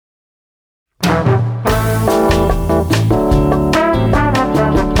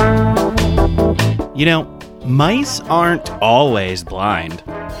You know, mice aren't always blind.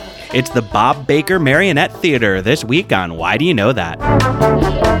 It's the Bob Baker Marionette Theater this week on Why Do You Know That?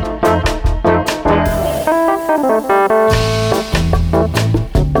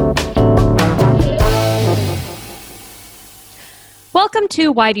 Welcome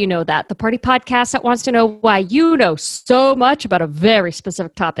to Why Do You Know That, the party podcast that wants to know why you know so much about a very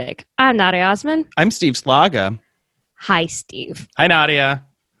specific topic. I'm Nadia Osman. I'm Steve Slaga. Hi, Steve. Hi, Nadia.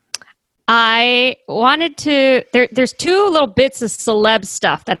 I wanted to, there's two little bits of celeb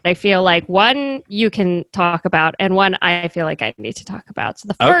stuff that I feel like one you can talk about and one I feel like I need to talk about. So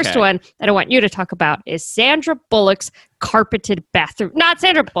the first one that I want you to talk about is Sandra Bullock's carpeted bathroom. Not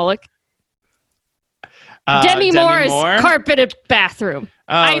Sandra Bullock. Demi Moore's carpeted bathroom.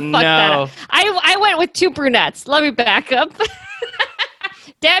 Oh, I fucked that up. I went with two brunettes. Let me back up.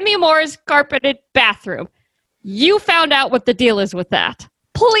 Demi Moore's carpeted bathroom. You found out what the deal is with that.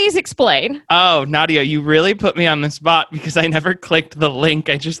 Please explain. Oh, Nadia, you really put me on the spot because I never clicked the link.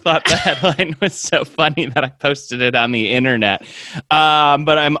 I just thought the headline was so funny that I posted it on the internet.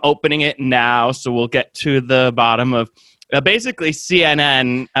 But I'm opening it now, so we'll get to the bottom of... basically,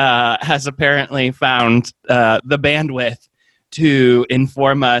 CNN has apparently found the bandwidth to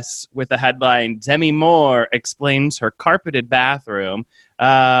inform us with the headline, Demi Moore explains her carpeted bathroom.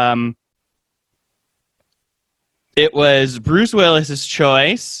 It was Bruce Willis's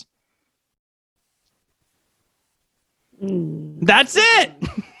choice. That's it.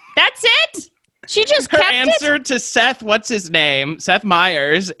 That's it? She just Her kept answer to Seth, what's his name? Seth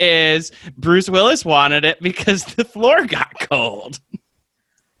Meyers is Bruce Willis wanted it because the floor got cold.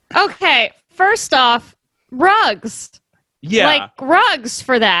 Okay, first off, rugs. Yeah. Like rugs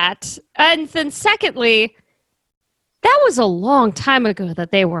for that. And then secondly, that was a long time ago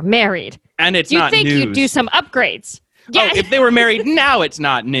that they were married. And it's you not think news. you'd do some upgrades? Yeah. Oh, if they were married now, it's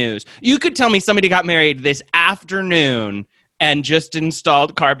not news. You could tell me somebody got married this afternoon and just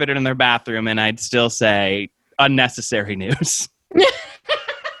installed carpet in their bathroom, and I'd still say unnecessary news.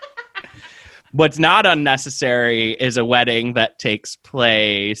 What's not unnecessary is a wedding that takes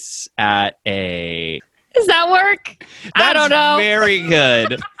place at a... Does that work? I don't know. Very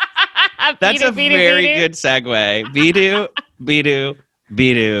good. That's a very good segue. Bidu, Bidu,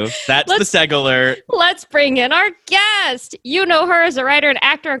 Bidu. That's the seg alert. Let's bring in our guest. You know her as a writer and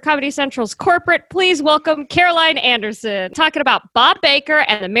actor on Comedy Central's Corporate. Please welcome Caroline Anderson. Talking about Bob Baker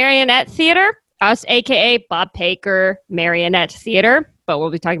and the Marionette Theater, us a.k.a. Bob Baker Marionette Theater, but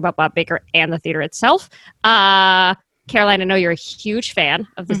we'll be talking about Bob Baker and the theater itself. Caroline, I know you're a huge fan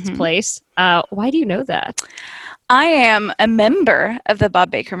of this place. Why do you know that? I am a member of the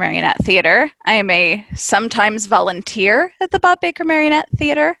Bob Baker Marionette Theater. I am a sometimes volunteer at the Bob Baker Marionette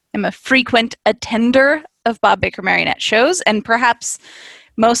Theater. I'm a frequent attender of Bob Baker Marionette shows, and perhaps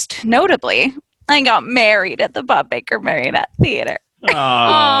most notably, I got married at the Bob Baker Marionette Theater.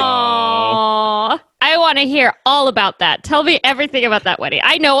 Aww. I want to hear all about that. Tell me everything about that wedding.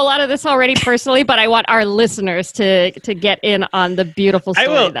 I know a lot of this already personally, but I want our listeners to get in on the beautiful story.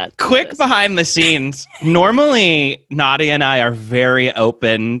 I will. Quick behind the scenes. Normally, Nadia and I are very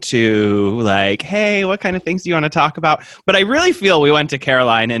open to like, hey, what kind of things do you want to talk about? But I really feel we went to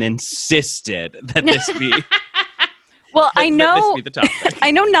Caroline and insisted that this be... Well, I know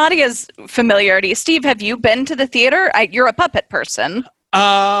Nadia's familiarity. Steve, have you been to the theater? You're a puppet person.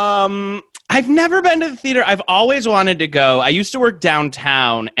 I've never been to the theater. I've always wanted to go. I used to work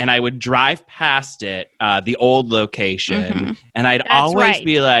downtown, and I would drive past it, the old location, and I'd always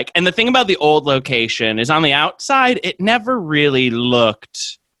be like, and the thing about the old location is on the outside, it never really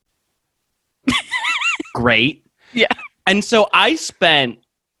looked great. Yeah. And so I spent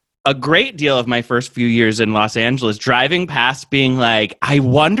a great deal of my first few years in Los Angeles driving past being like, I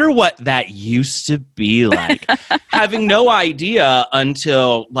wonder what that used to be like. Having no idea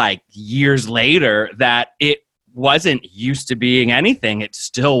until like years later that it wasn't used to being anything. It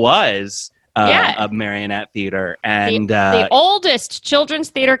still was a marionette theater. And the oldest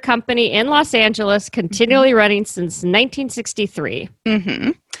children's theater company in Los Angeles, continually running since 1963.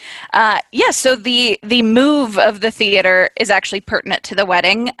 So the move of the theater is actually pertinent to the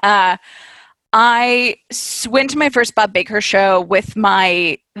wedding. I went to my first Bob Baker show with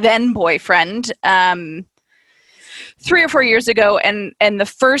my then boyfriend 3 or 4 years ago, and the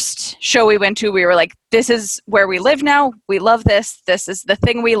first show we went to, we were like, this is where we live now. We love this. This is the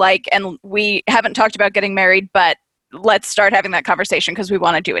thing we like, and we haven't talked about getting married, but let's start having that conversation because we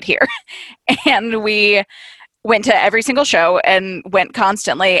want to do it here. And we went to every single show and went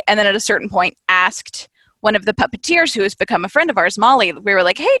constantly, and then at a certain point asked one of the puppeteers who has become a friend of ours, Molly, we were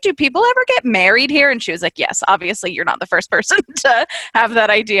like, hey, do people ever get married here? And she was like, yes, obviously you're not the first person to have that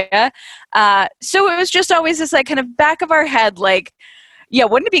idea. So it was just always this like kind of back of our head, like, yeah,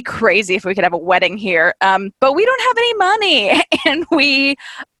 wouldn't it be crazy if we could have a wedding here? But we don't have any money, and we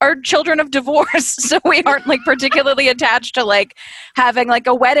are children of divorce, so we aren't like particularly attached to like having like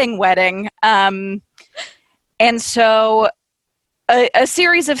a wedding. And so a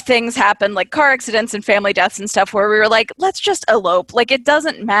series of things happened, like car accidents and family deaths and stuff, where we were like, let's just elope. Like, it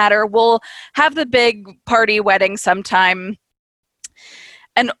doesn't matter. We'll have the big party wedding sometime.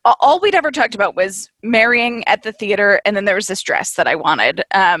 And all we'd ever talked about was marrying at the theater, and then there was this dress that I wanted,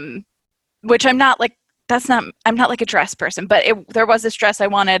 which I'm not like a dress person, but there was this dress I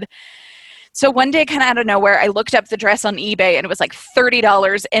wanted. So one day, kind of out of nowhere, I looked up the dress on eBay, and it was like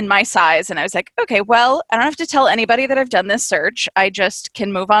 $30 in my size, and I was like, okay, well, I don't have to tell anybody that I've done this search. I just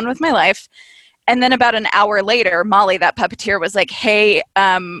can move on with my life. And then about an hour later, Molly, that puppeteer, was like, hey,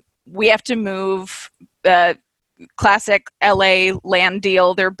 we have to move classic LA land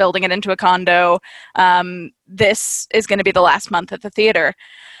deal. They're building it into a condo. This is going to be the last month at the theater.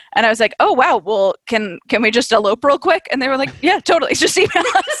 And I was like, oh, wow. Well, can we just elope real quick? And they were like, yeah, totally. Just email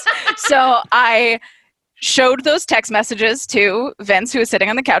us. So I showed those text messages to Vince, who was sitting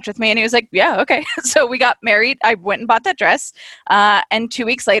on the couch with me. And he was like, yeah, okay. So we got married. I went and bought that dress. And 2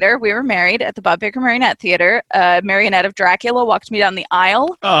 weeks later, we were married at the Bob Baker Marionette Theater. Marionette of Dracula walked me down the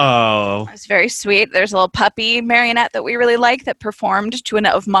aisle. Oh. It was very sweet. There's a little puppy marionette that we really like that performed to an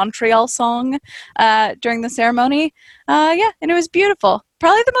of Montreal song during the ceremony. Yeah, and it was beautiful.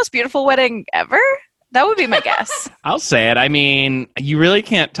 Probably the most beautiful wedding ever. That would be my guess. I'll say it. I mean, you really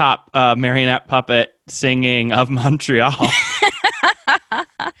can't top marionette puppet singing of Montreal.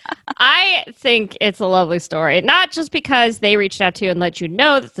 I think it's a lovely story, not just because they reached out to you and let you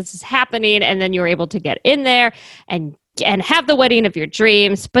know that this is happening, and then you were able to get in there and have the wedding of your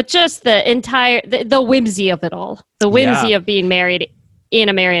dreams, but just the entire the whimsy of it all, the whimsy of being married in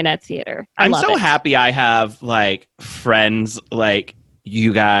a marionette theater. I'm so happy I have like friends like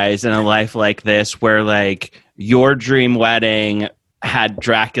you guys in a life like this, where like your dream wedding had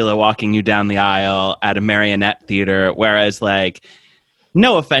Dracula walking you down the aisle at a marionette theater, whereas like,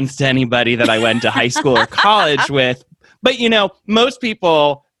 no offense to anybody that I went to high school or college with, but you know, most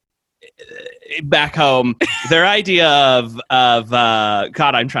people back home, their idea of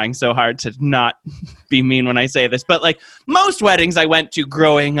God, I'm trying so hard to not be mean when I say this, but like most weddings I went to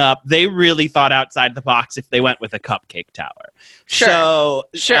growing up, they really thought outside the box if they went with a cupcake tower. Sure.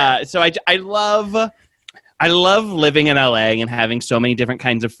 So I love living in LA and having so many different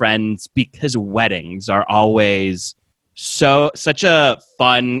kinds of friends, because weddings are always such a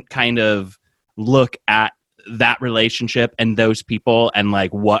fun kind of look at that relationship and those people and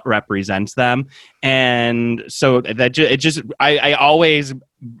like what represents them. And so that I always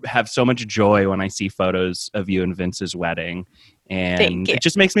have so much joy when I see photos of you and Vince's wedding. And it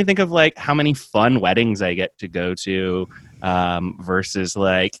just makes me think of like how many fun weddings I get to go to, versus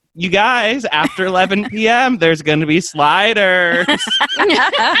like, you guys, after 11 p.m. there's going to be sliders.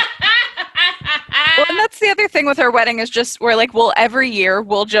 Well, and that's the other thing with our wedding is just every year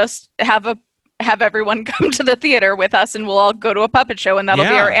we'll just have everyone come to the theater with us, and we'll all go to a puppet show, and that'll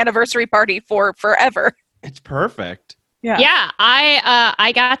be our anniversary party for forever. It's perfect. Yeah,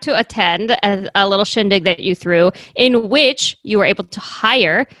 I got to attend a little shindig that you threw, in which you were able to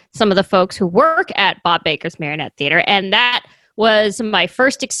hire some of the folks who work at Bob Baker's Marionette Theater, and that was my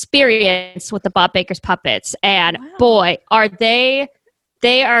first experience with the Bob Baker's puppets. And boy, are they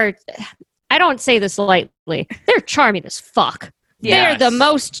are, I don't say this lightly, they're charming as fuck. Yes.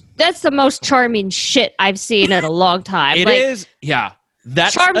 That's the most charming shit I've seen in a long time. It is, yeah.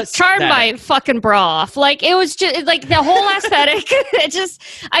 That's charm my fucking bra off. Like, it was just like the whole aesthetic. It just,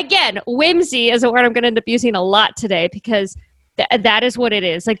 again, whimsy is a word I'm going to end up using a lot today, because that is what it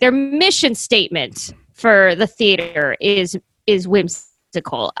is. Like, their mission statement for the theater is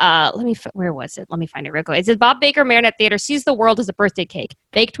whimsical. Where was it? Let me find it real quick. It says Bob Baker Marionette Theater sees the world as a birthday cake,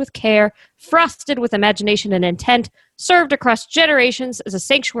 baked with care, frosted with imagination and intent, served across generations as a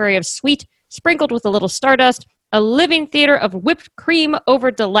sanctuary of sweet, sprinkled with a little stardust, a living theater of whipped cream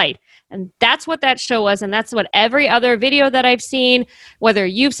over delight. And that's what that show was, and that's what every other video that I've seen, whether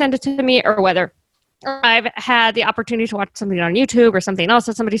you've sent it to me or whether I've had the opportunity to watch something on YouTube or something else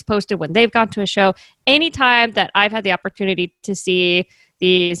that somebody's posted when they've gone to a show. Anytime that I've had the opportunity to see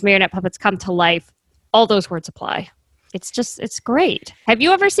these marionette puppets come to life, all those words apply. It's great. Have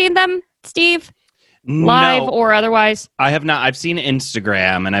you ever seen them, Steve? Live or otherwise? I have not. I've seen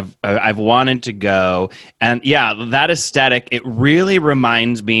Instagram, and I've wanted to go. And yeah, that aesthetic, it really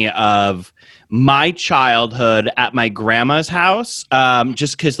reminds me of my childhood at my grandma's house,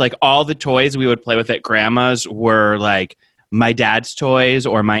 just because like all the toys we would play with at grandma's were like my dad's toys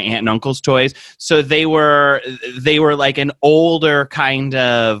or my aunt and uncle's toys. So they were like an older kind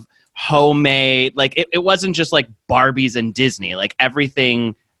of homemade, like it wasn't just like Barbies and Disney. Like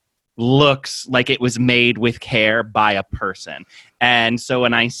everything looks like it was made with care by a person. And so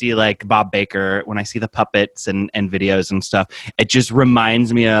when I see like Bob Baker, when I see the puppets and videos and stuff, it just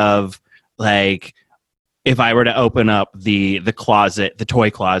reminds me of like if I were to open up the closet, the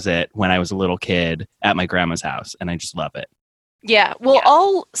toy closet when I was a little kid at my grandma's house, and I just love it. Yeah, well,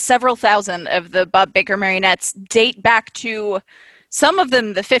 all several thousand of the Bob Baker marionettes date back to some of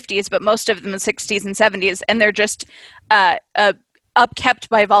them the 50s, but most of them the 60s and 70s, and they're just upkept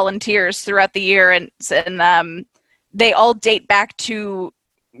by volunteers throughout the year, and they all date back to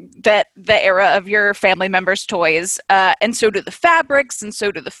the era of your family members' toys, and so do the fabrics, and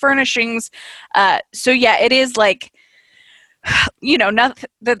so do the furnishings. So yeah, it is like, you know, not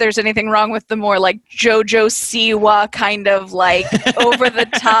that there's anything wrong with the more like JoJo Siwa kind of like over the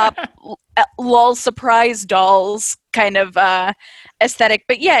top lol surprise dolls kind of aesthetic,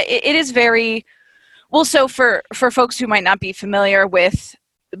 but yeah, it is very well. So for folks who might not be familiar with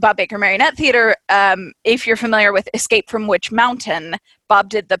Bob Baker Marionette Theater, if you're familiar with Escape from Witch Mountain, Bob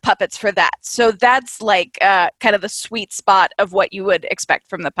did the puppets for that. So that's like kind of the sweet spot of what you would expect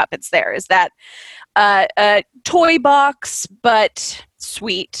from the puppets there, is that a toy box, but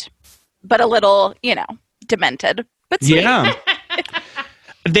sweet, but a little, you know, demented, but sweet. Yeah.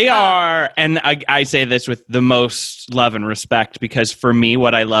 They are, and I say this with the most love and respect, because for me,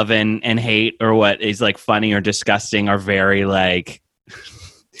 what I love and hate, or what is like funny or disgusting, are very like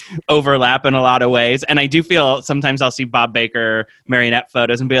overlap in a lot of ways. And I do feel sometimes I'll see Bob Baker marionette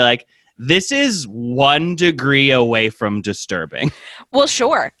photos and be like, this is 1 degree away from disturbing. Well,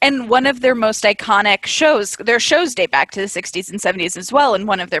 sure. And one of their most iconic shows, their shows date back to the 60s and 70s as well. And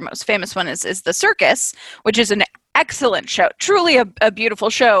one of their most famous one is The Circus, which is an excellent show, truly a beautiful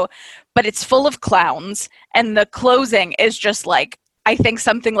show, but it's full of clowns. And the closing is just like, I think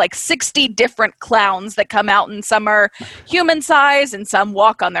something like 60 different clowns that come out, and some are human size and some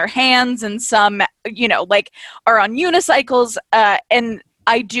walk on their hands and some, you know, like are on unicycles. And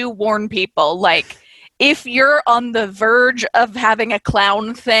I do warn people, like, if you're on the verge of having a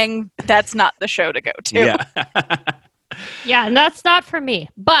clown thing, that's not the show to go to. Yeah. Yeah, and that's not for me.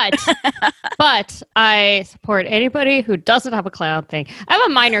 But I support anybody who doesn't have a clown thing. I have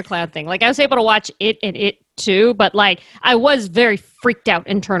a minor clown thing. Like, I was able to watch it and It too, but like I was very freaked out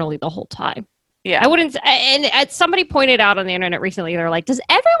internally the whole time. Yeah. I wouldn't, and somebody pointed out on the internet recently, they're like, does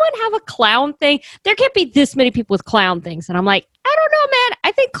everyone have a clown thing? There can't be this many people with clown things. And I'm like, I don't know, man.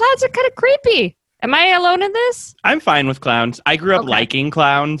 I think clowns are kind of creepy. Am I alone in this? I'm fine with clowns. I grew up liking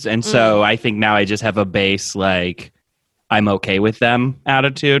clowns, and so I think now I just have a base, like, I'm okay with them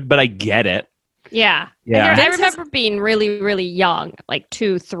attitude, but I get it. Yeah. Yeah. I remember being really, really young, like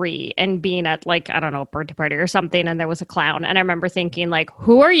 2, 3, and being at like, I don't know, a birthday party or something, and there was a clown. And I remember thinking like,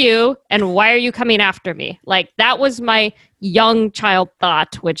 who are you and why are you coming after me? Like, that was my young child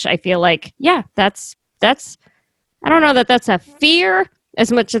thought, which I feel like, yeah, that's I don't know that that's a fear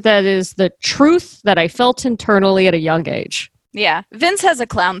as much as that is the truth that I felt internally at a young age. Yeah. Vince has a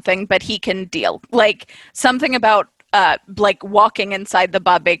clown thing, but he can deal. Like, something about like walking inside the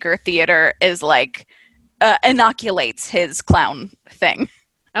Bob Baker Theater is like inoculates his clown thing.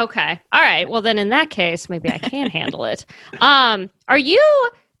 Okay. All right. Well, then in that case, maybe I can handle it. Are you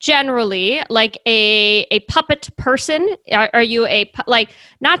generally like a puppet person? Are you like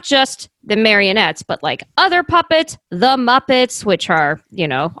not just the marionettes, but like other puppets, the Muppets, which are, you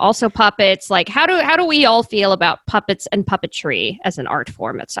know, also puppets? Like, how do we all feel about puppets and puppetry as an art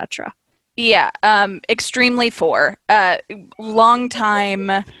form, etc.? Yeah, extremely for. Long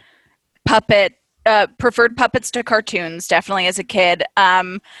time puppet, preferred puppets to cartoons, definitely as a kid.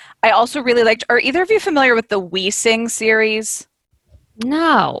 I also really liked, are either of you familiar with the We Sing series?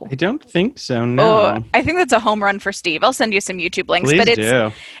 No. I don't think so, no. Oh, I think that's a home run for Steve. I'll send you some YouTube links. Please but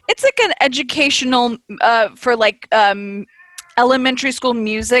do. It's like an educational, for like elementary school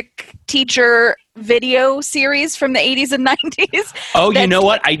music teacher video series from the 80s and 90s. Oh, you know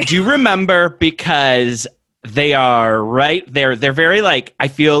what? I do remember, because they are right. They're very like, I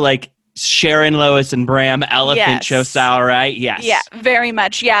feel like Sharon, Lois, and Bram Elephant Show style, right? Yes. Yeah, very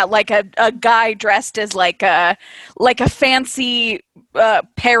much. Yeah, like a guy dressed as like a fancy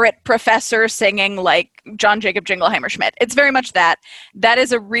parrot professor singing like John Jacob Jingleheimer Schmidt. It's very much that. That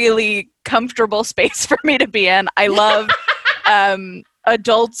is a really comfortable space for me to be in. I love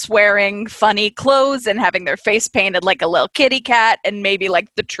adults wearing funny clothes and having their face painted like a little kitty cat and maybe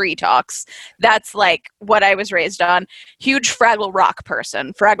like the tree talks. That's like what I was raised on. Huge Fraggle Rock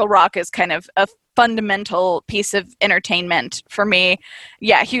person. Fraggle Rock is kind of a fundamental piece of entertainment for me.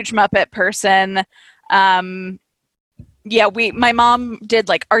 Yeah, huge Muppet person. My mom did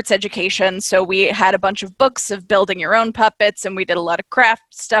like arts education, so we had a bunch of books of building your own puppets, and we did a lot of craft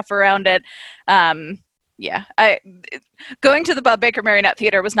stuff around it. Going to the Bob Baker Marionette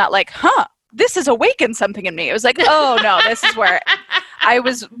Theater was not like, this has awakened something in me. It was like, oh no, this is where I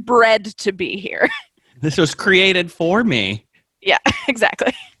was bred to be here. This was created for me. Yeah,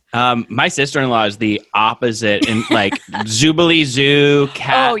 exactly. My sister-in-law is the opposite in like Zoobilee Zoo,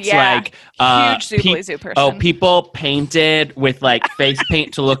 cats. Oh, yeah. Like huge Zoobilee Zoo person. Oh, people painted with like face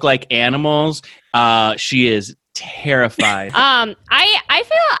paint to look like animals. She is terrified. I feel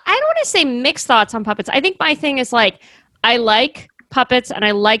I don't want to say mixed thoughts on puppets. I think my thing is like I like puppets and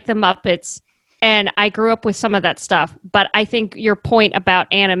I like the Muppets, and I grew up with some of that stuff. But I think your point about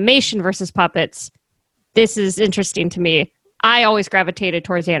animation versus puppets, this is interesting to me. I always gravitated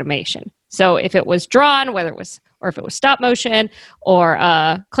towards animation. So if it was drawn, if it was stop motion or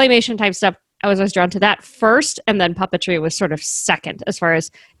claymation type stuff, I was always drawn to that first, and then puppetry was sort of second as far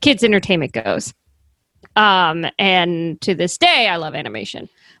as kids' entertainment goes. And to this day, I love animation.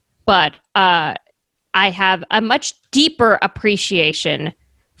 But I have a much deeper appreciation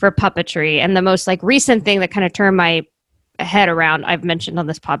for puppetry. And the most like recent thing that kind of turned my head around, I've mentioned on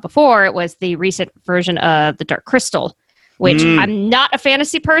this pod before, it was the recent version of The Dark Crystal, which I'm not a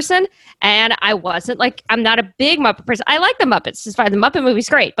fantasy person, and I'm not a big Muppet person. I like the Muppets. It's fine. The Muppet movie's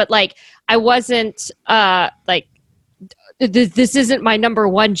great, but like, I wasn't this isn't my number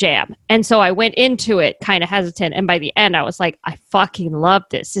one jam. And so I went into it kind of hesitant, and by the end, I was like, I fucking love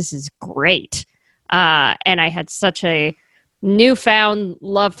this. This is great. And I had such a newfound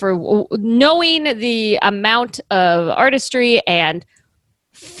love for knowing the amount of artistry and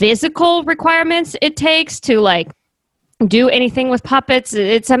physical requirements it takes to like do anything with puppets.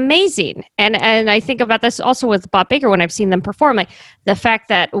 It's amazing. And I think about this also with Bob Baker when I've seen them perform. Like the fact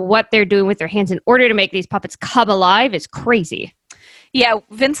that what they're doing with their hands in order to make these puppets come alive is crazy. Yeah,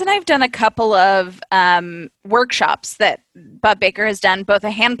 Vince and I have done a couple of workshops that Bob Baker has done, both a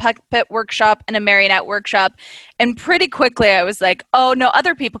hand puppet workshop and a marionette workshop. And pretty quickly I was like, oh no,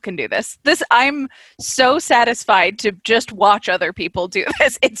 other people can do this. I'm so satisfied to just watch other people do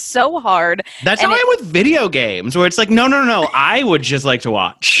this. It's so hard. That's how I am with video games, where it's like, no, I would just like to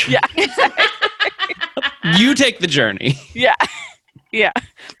watch. Yeah, exactly. You take the journey. Yeah. Yeah.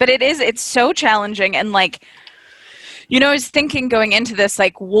 But it's so challenging, and like, I was thinking going into this,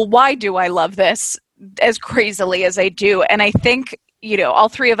 like, well, why do I love this as crazily as I do? And I think, all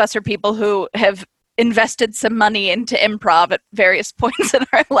three of us are people who have invested some money into improv at various points in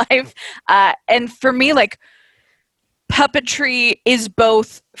our life. And for me, like, puppetry is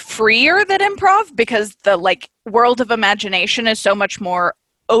both freer than improv because the, like, world of imagination is so much more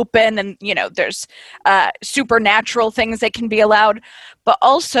open, and, there's supernatural things that can be allowed. But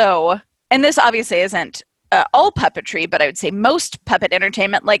also, and this obviously isn't all puppetry, but I would say most puppet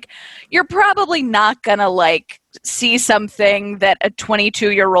entertainment, like, you're probably not gonna like see something that a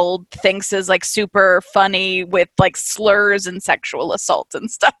 22-year-old thinks is like super funny with like slurs and sexual assault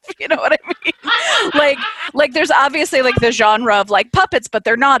and stuff. You know what I mean? like there's obviously like the genre of like puppets, but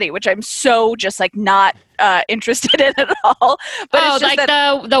they're naughty, which I'm so just like not interested in at all. But it's just like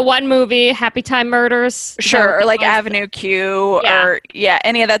the one movie Happy Time Murders, sure, or like Avenue Q, or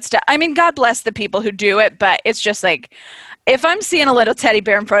any of that stuff. I mean, God bless the people who do it, but it's just like, if I'm seeing a little teddy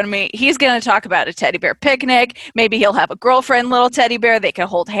bear in front of me, he's going to talk about a teddy bear picnic. Maybe he'll have a girlfriend little teddy bear. They can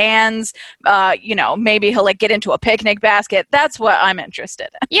hold hands. Maybe he'll like get into a picnic basket. That's what I'm interested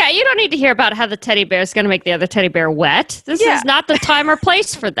in. Yeah, you don't need to hear about how the teddy bear is going to make the other teddy bear wet. This is not the time or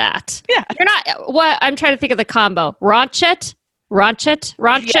place for that. Yeah. You're not, what, I'm trying to think of the combo. Raunchetry?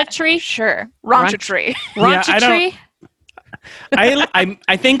 Yeah, sure. Raunchetry. Raunchetry?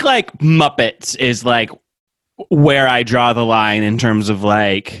 I think like Muppets is like where I draw the line in terms of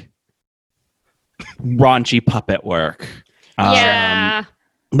like raunchy puppet work. Yeah.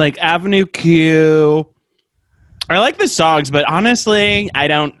 Like Avenue Q. I like the songs, but honestly,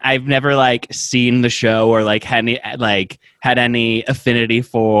 I've never like seen the show or like had any affinity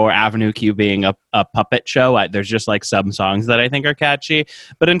for Avenue Q being a puppet show. There's just like some songs that I think are catchy.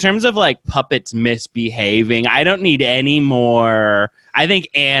 But in terms of like puppets misbehaving, I don't need any more. I think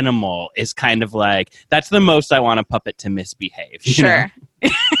Animal is kind of like, that's the most I want a puppet to misbehave. Sure.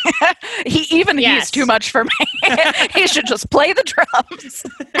 He's too much for me. He should just play the drums.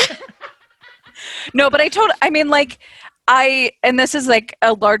 No, but and this is like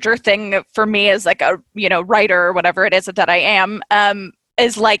a larger thing for me as like a, writer or whatever it is that I am,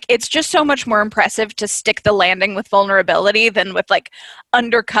 is like, it's just so much more impressive to stick the landing with vulnerability than with like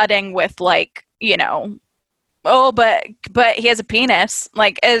undercutting with like, oh, but he has a penis.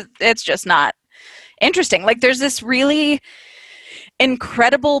 Like, it's just not interesting. Like, there's this really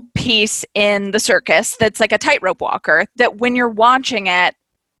incredible piece in The Circus that's like a tightrope walker that when you're watching it,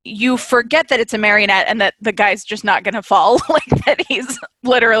 you forget that it's a marionette and that the guy's just not going to fall, like that he's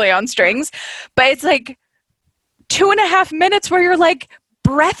literally on strings. But it's like 2.5 minutes where you're like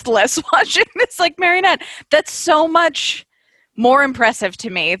breathless watching this like marionette. That's so much more impressive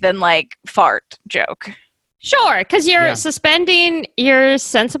to me than like fart joke. Sure, because you're suspending your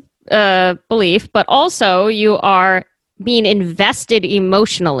sense of belief, but also you are being invested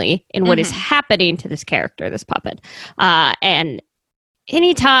emotionally in what is happening to this character, this puppet. And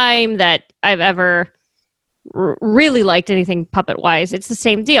anytime that I've ever really liked anything puppet-wise, it's the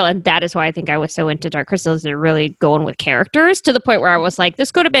same deal. And that is why I think I was so into Dark Crystal, is they're really going with characters to the point where I was like,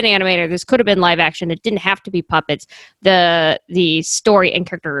 this could have been animated, this could have been live action. It didn't have to be puppets. The story and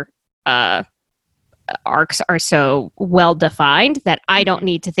character arcs are so well defined that I don't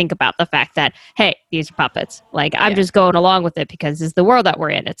need to think about the fact that, hey, these are puppets. Like, I'm just going along with it because it's the world that we're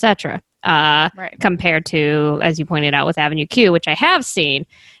in, etc. Right. Compared to, as you pointed out, with Avenue Q, which I have seen,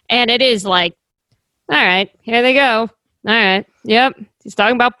 and it is like, all right, here they go. All right, yep, he's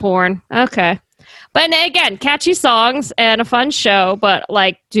talking about porn. Okay. But again, catchy songs and a fun show, but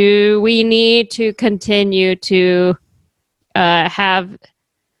like, do we need to continue to have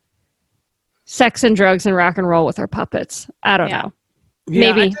sex and drugs and rock and roll with our puppets? I don't know.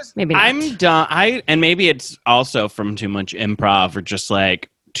 Yeah, maybe not. I'm done. And maybe it's also from too much improv or just like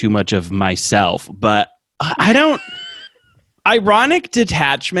too much of myself, but I don't. Ironic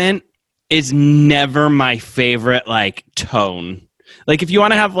detachment is never my favorite like tone. Like, if you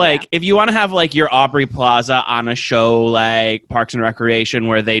want to have like your Aubrey Plaza on a show like Parks and Recreation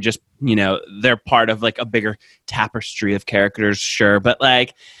where they just, they're part of like a bigger tapestry of characters, sure, but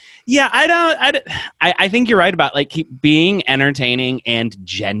like, yeah, I think you're right about like being entertaining and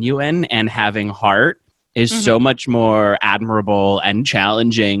genuine and having heart is so much more admirable and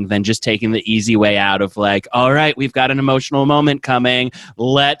challenging than just taking the easy way out of like, all right, we've got an emotional moment coming,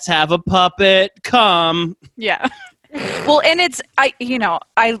 let's have a puppet come. Yeah. Well, and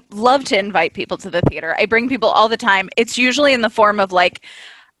I love to invite people to the theater. I bring people all the time. It's usually in the form of like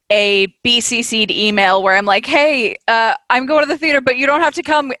a BCC'd email where I'm like, hey, I'm going to the theater, but you don't have to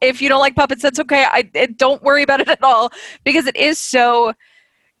come. If you don't like puppets, that's okay. Don't worry about it at all, because it is so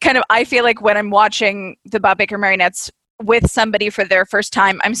kind of, I feel like when I'm watching the Bob Baker marionettes with somebody for their first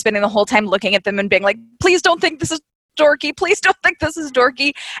time, I'm spending the whole time looking at them and being like, please don't think this is dorky. Please don't think this is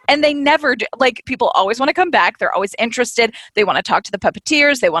dorky. And they never do. Like, people always want to come back. They're always interested. They want to talk to the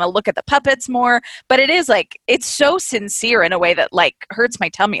puppeteers. They want to look at the puppets more. But it is like, it's so sincere in a way that like hurts my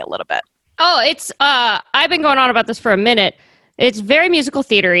tummy a little bit. Oh, it's, I've been going on about this for a minute. It's very musical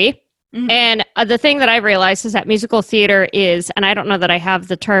theater-y. And the thing that I've realized is that musical theater is, and I don't know that I have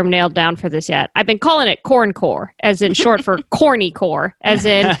the term nailed down for this yet, I've been calling it corncore, as in short for corny core, as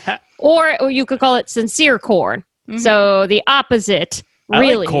in, or you could call it sincere core. So the opposite,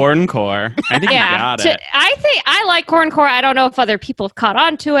 really. I like corncore. I think you got it. I think I like corncore. I don't know if other people have caught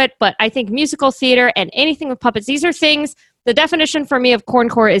on to it, but I think musical theater and anything with puppets, these are things, the definition for me of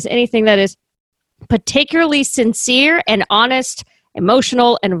corncore is anything that is particularly sincere and honest,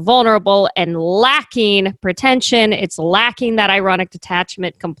 emotional and vulnerable, and lacking pretension. It's lacking that ironic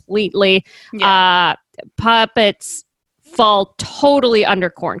detachment completely. Puppets fall totally under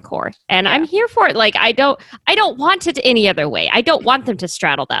corncore, and I'm here for it. Like, I don't want it any other way. I don't want them to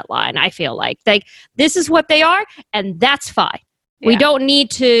straddle that line. I feel like this is what they are, and that's fine. We don't need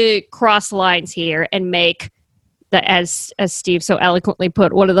to cross lines here and make the, as Steve so eloquently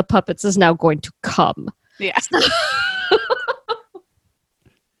put, one of the puppets is now going to come. Yeah.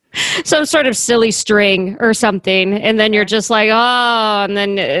 Some sort of silly string or something, and then you're just like, oh, and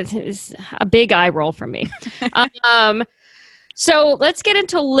then it's a big eye roll from me. So let's get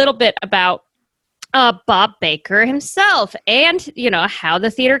into a little bit about Bob Baker himself, and how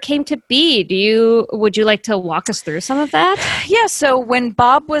the theater came to be. Would you like to walk us through some of that? Yeah. So when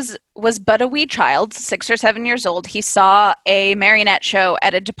Bob was but a wee child, 6 or 7 years old, he saw a marionette show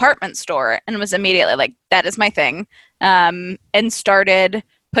at a department store and was immediately like, "That is my thing," and started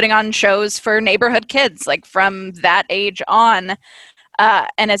putting on shows for neighborhood kids, like from that age on.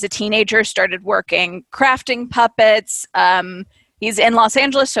 And as a teenager, started working, crafting puppets. He's in Los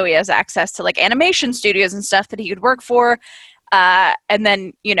Angeles, so he has access to like animation studios and stuff that he could work for. And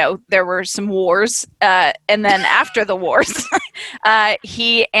then, there were some wars. And then after the wars,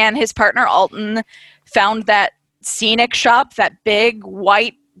 he and his partner Alton found that scenic shop, that big,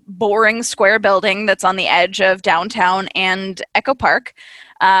 white, boring square building that's on the edge of downtown and Echo Park,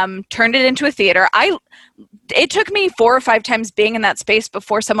 turned it into a theater. It took me 4 or 5 times being in that space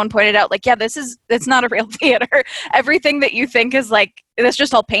before someone pointed out, like, yeah, it's not a real theater. Everything that you think is like, it's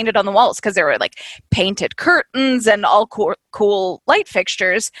just all painted on the walls, because there were like painted curtains and all cool light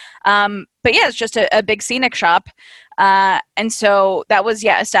fixtures. But yeah, it's just a big scenic shop. And so that was,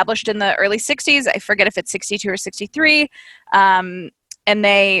 established in the early 60s. I forget if it's 62 or 63. And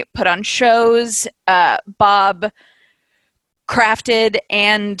they put on shows. Bob crafted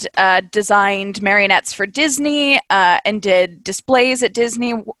and designed marionettes for Disney and did displays at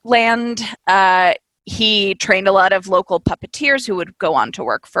Disneyland. He trained a lot of local puppeteers who would go on to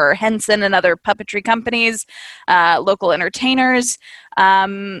work for Henson and other puppetry companies, local entertainers.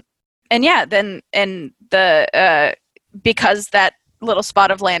 Because that little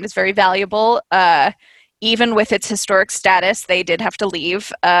spot of land is very valuable, even with its historic status, they did have to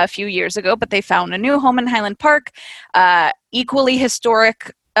leave a few years ago, but they found a new home in Highland Park. Equally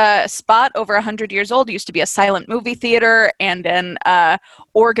historic spot, over 100 years old. It used to be a silent movie theater and an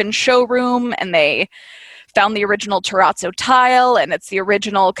organ showroom, and they found the original terrazzo tile, and it's the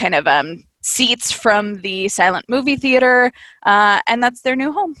original kind of seats from the silent movie theater, and that's their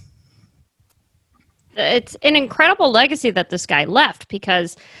new home. It's an incredible legacy that this guy left,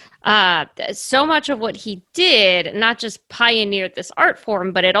 because so much of what he did not just pioneered this art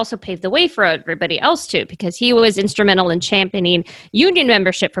form, but it also paved the way for everybody else too, because he was instrumental in championing union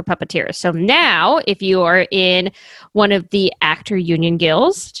membership for puppeteers. So now, if you are in one of the actor union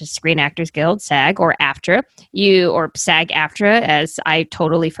guilds, just Screen Actors Guild, SAG, or AFTRA, or SAG-AFTRA, as I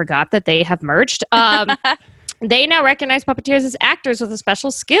totally forgot that they have merged, they now recognize puppeteers as actors with a special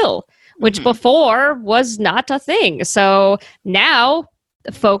skill, which before was not a thing. So now,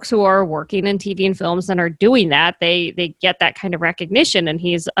 folks who are working in TV and films and are doing that, they get that kind of recognition, and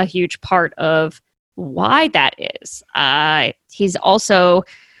he's a huge part of why that is. He's also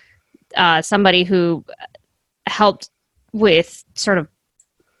somebody who helped with sort of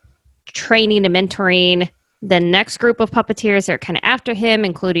training and mentoring the next group of puppeteers that are kind of after him,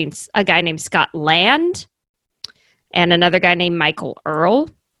 including a guy named Scott Land and another guy named Michael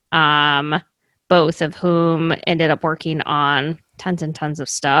Earl, both of whom ended up working on tons and tons of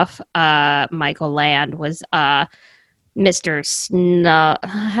stuff. Michael Land was Mr.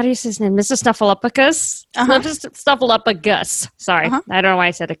 How do you say his name? Mr. Snuffleupagus? Snuffleupagus. Sorry. I don't know why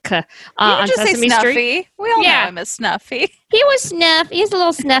I said a K. On just Sesame say Snuffy. Street. We all know him as Snuffy. He was Snuff. He's a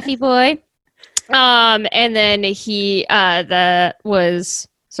little snuffy boy. And then that was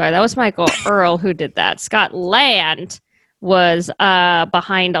Michael Earl who did that. Scott Land was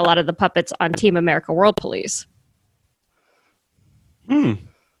behind a lot of the puppets on Team America World Police.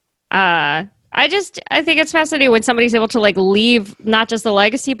 I think it's fascinating when somebody's able to like leave not just the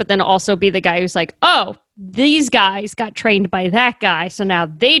legacy, but then also be the guy who's like, oh, these guys got trained by that guy, so now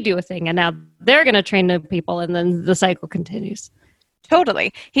they do a thing, and now they're going to train new people, and then the cycle continues.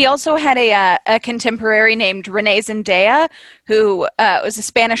 Totally. He also had a contemporary named Renee Zendaya, who was a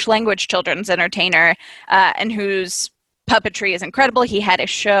Spanish language children's entertainer, and whose puppetry is incredible. He had a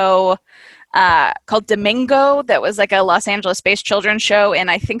show called Domingo that was like a Los Angeles-based children's show in,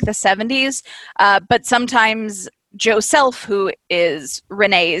 I think, the 70s. But sometimes Joe Self, who is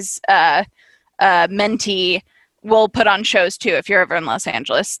Renee's mentee, will put on shows too. If you're ever in Los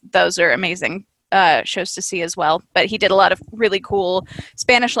Angeles, those are amazing shows to see as well. But he did a lot of really cool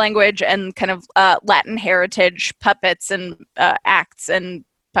Spanish language and kind of Latin heritage puppets and acts and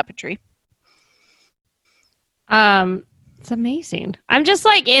puppetry. It's amazing. I'm just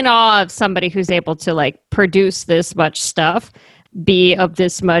like in awe of somebody who's able to like produce this much stuff, be of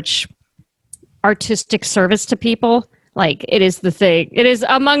this much artistic service to people. Like it is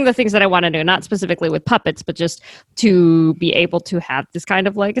among the things that I want to do, not specifically with puppets, but just to be able to have this kind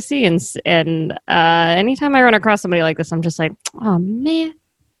of legacy. And anytime I run across somebody like this, I'm just like, oh man.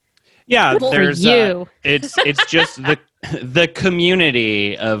 Yeah, there's you. It's just the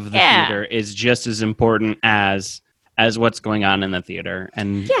community of the theater is just as important as what's going on in the theater,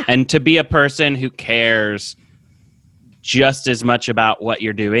 and to be a person who cares just as much about what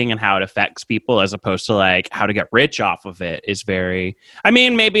you're doing and how it affects people as opposed to like how to get rich off of it is very, I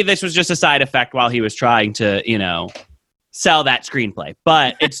mean, maybe this was just a side effect while he was trying to, sell that screenplay,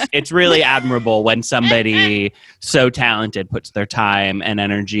 but it's really admirable when somebody so talented puts their time and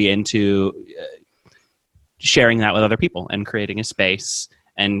energy into sharing that with other people and creating a space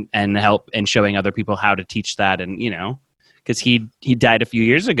and help and showing other people how to teach that, and because he died a few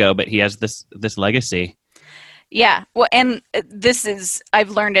years ago, but he has this legacy. Yeah. Well, and this is,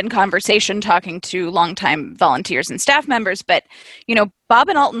 I've learned in conversation talking to longtime volunteers and staff members, but, Bob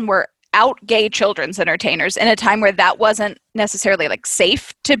and Alton were out gay children's entertainers in a time where that wasn't necessarily like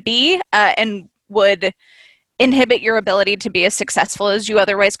safe to be, and would inhibit your ability to be as successful as you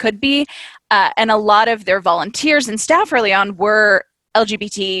otherwise could be. And a lot of their volunteers and staff early on were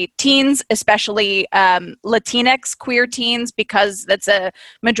LGBT teens, especially Latinx queer teens, because that's a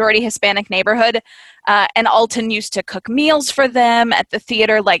majority Hispanic neighborhood. And Alton used to cook meals for them at the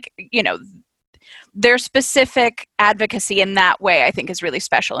theater. Like, their specific advocacy in that way, I think, is really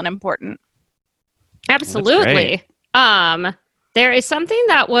special and important. Absolutely. There is something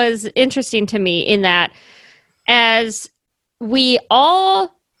that was interesting to me in that as we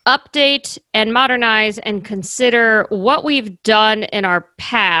all update and modernize and consider what we've done in our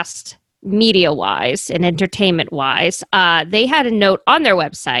past media-wise and entertainment-wise, they had a note on their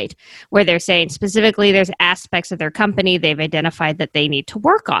website where they're saying specifically there's aspects of their company they've identified that they need to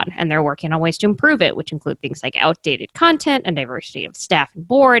work on, and they're working on ways to improve it, which include things like outdated content and diversity of staff and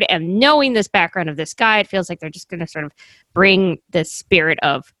board. And knowing this background of this guy, it feels like they're just going to sort of bring the spirit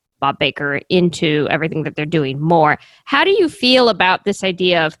of Bob Baker into everything that they're doing more. How do you feel about this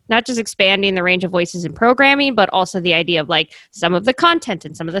idea of not just expanding the range of voices in programming, but also the idea of like some of the content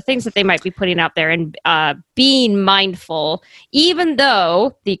and some of the things that they might be putting out there and being mindful, even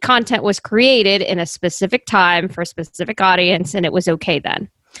though the content was created in a specific time for a specific audience and it was okay then?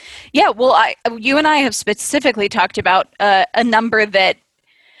 Yeah, well, you and I have specifically talked about a number that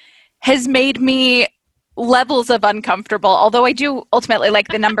has made me levels of uncomfortable, although I do ultimately like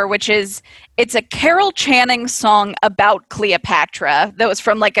the number, which is it's a Carol Channing song about Cleopatra that was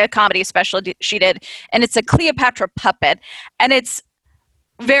from like a comedy special she did, and it's a Cleopatra puppet, and it's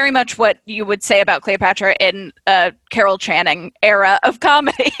very much what you would say about Cleopatra in a Carol Channing era of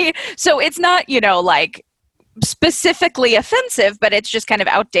comedy. So it's not, like specifically offensive, but it's just kind of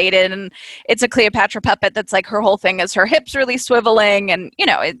outdated, and it's a Cleopatra puppet that's like her whole thing is her hips really swiveling, and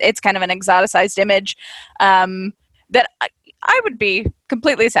it's kind of an exoticized image that I would be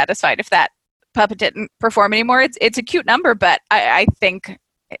completely satisfied if that puppet didn't perform anymore. It's a cute number, but I think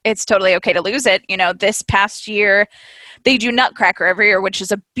it's totally okay to lose it. This past year they do Nutcracker every year, which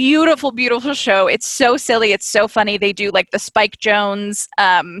is a beautiful, beautiful show. It's so silly, it's so funny. They do like the Spike Jonze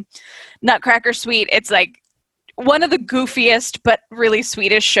Nutcracker Suite. It's like one of the goofiest but really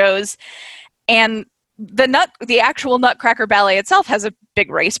sweetest shows, and the actual Nutcracker ballet itself has a big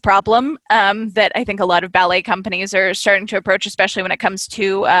race problem that I think a lot of ballet companies are starting to approach, especially when it comes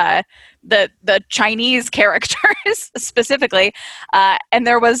to the Chinese characters specifically. And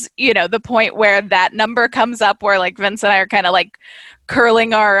there was, the point where that number comes up where like Vince and I are kind of like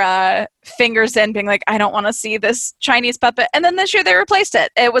curling our fingers in, being like, I don't want to see this Chinese puppet. And then this year they replaced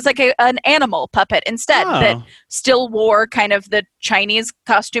it. It was like an animal puppet instead that still wore kind of the Chinese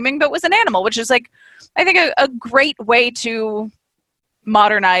costuming, but was an animal, which is like, I think a great way to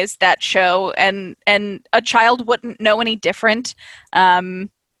modernize that show, and a child wouldn't know any different. But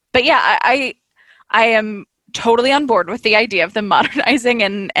yeah, I am totally on board with the idea of them modernizing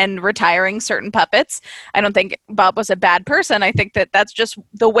and retiring certain puppets. I don't think Bob was a bad person. I think that's just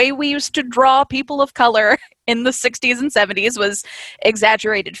the way we used to draw people of color in the 60s and 70s was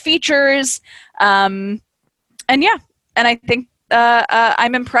exaggerated features. And I think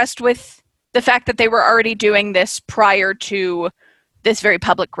I'm impressed with the fact that they were already doing this prior to this very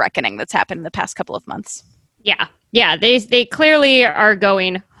public reckoning that's happened in the past couple of months. Yeah. They clearly are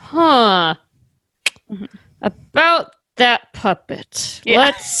going, about that puppet. Yeah.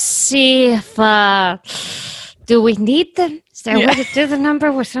 Let's see if do we need them? Is there a way to do the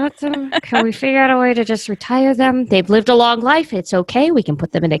number without them? Can we figure out a way to just retire them? They've lived a long life. It's okay. We can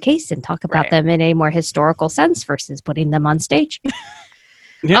put them in a case and talk about them in a more historical sense versus putting them on stage.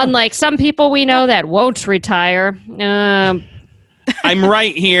 Yeah. Unlike some people we know that won't retire. I'm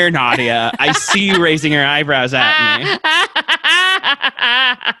right here, Nadia. I see you raising your eyebrows at me.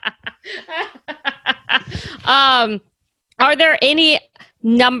 Are there any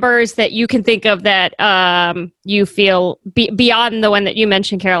numbers that you can think of that you feel beyond the one that you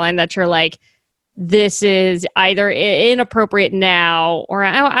mentioned, Caroline, that you're like, this is either inappropriate now, or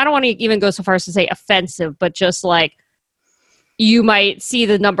I don't want to even go so far as to say offensive, but just like you might see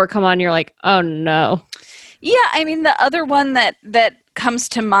the number come on, you're like, oh no. Yeah, I mean, the other one that comes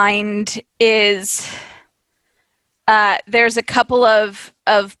to mind is there's a couple of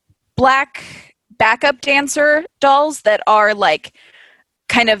black backup dancer dolls that are like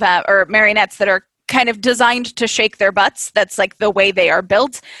kind of, or marionettes that are kind of designed to shake their butts. That's like the way they are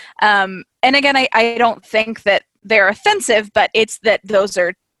built. And again, I don't think that they're offensive, but it's that those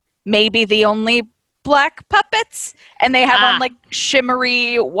are maybe the only black puppets, and they have on like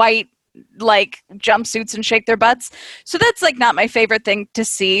shimmery white like jumpsuits and shake their butts. So that's like not my favorite thing to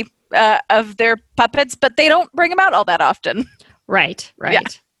see of their puppets, but they don't bring them out all that often. Right.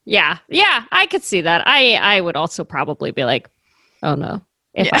 Yeah, I could see that. I would also probably be like, oh no,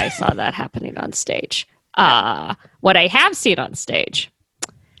 if I saw that happening on stage. What I have seen on stage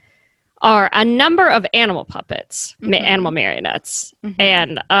are a number of animal puppets, animal marionettes.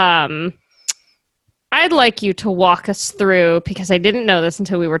 And I'd like you to walk us through, because I didn't know this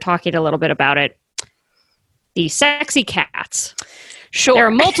until we were talking a little bit about it, the sexy cats. Sure. There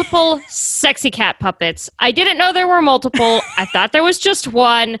are multiple sexy cat puppets. I didn't know there were multiple. I thought there was just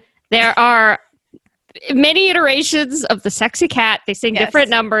one. There are many iterations of the sexy cat. They sing different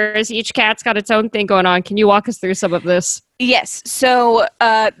numbers. Each cat's got its own thing going on. Can you walk us through some of this? Yes. So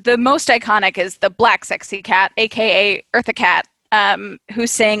the most iconic is the black sexy cat, aka Eartha Cat, who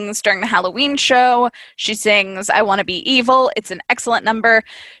sings during the Halloween show. She sings I Want to Be Evil. It's an excellent number.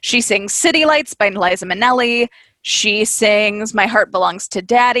 She sings City Lights by Liza Minnelli. She sings My Heart Belongs to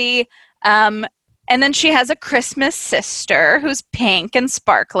Daddy. And then she has a Christmas sister who's pink and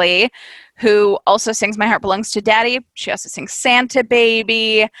sparkly, who also sings My Heart Belongs to Daddy. She also sings Santa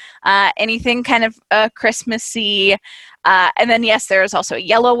Baby, anything kind of Christmassy. And then, yes, there is also a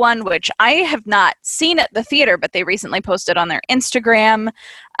yellow one, which I have not seen at the theater, but they recently posted on their Instagram.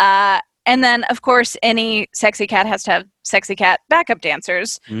 And then, of course, any sexy cat has to have sexy cat backup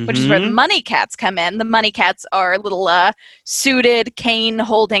dancers, which is where the money cats come in. The money cats are little suited,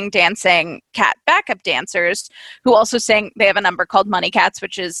 cane-holding, dancing cat backup dancers who also sing. They have a number called Money Cats,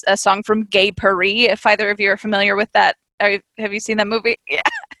 which is a song from Gay Paris, if either of you are familiar with that. Have you seen that movie? Yeah.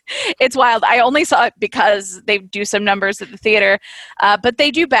 It's wild. I only saw it because they do some numbers at the theater, but they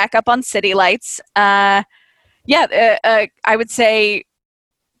do backup on City Lights. I would say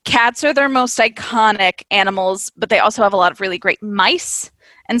cats are their most iconic animals, but they also have a lot of really great mice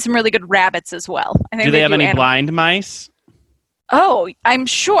and some really good rabbits as well. I think do they have any blind mice? Oh, I'm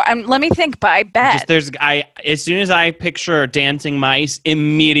sure. Let me think, but I bet. As soon as I picture dancing mice,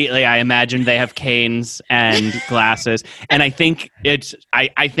 immediately I imagine they have canes and glasses. And I think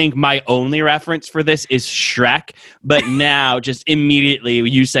I think my only reference for this is Shrek. But now, just immediately,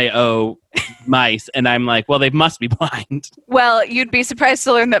 you say, "Oh, mice," and I'm like, "Well, they must be blind." Well, you'd be surprised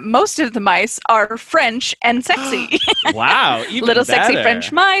to learn that most of the mice are French and sexy. Wow, even little better. Sexy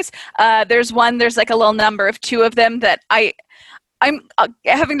French mice. There's like a little number of two of them that I'm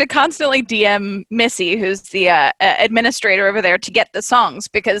having to constantly DM Missy, who's the administrator over there, to get the songs,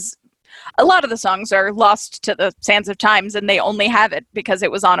 because a lot of the songs are lost to the sands of times, and they only have it because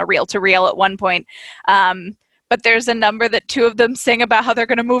it was on a reel-to-reel at one point. But there's a number that two of them sing about how they're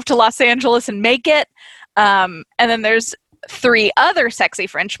going to move to Los Angeles and make it. And then there's three other sexy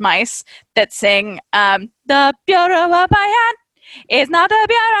French mice that sing, the beauty of a man is not the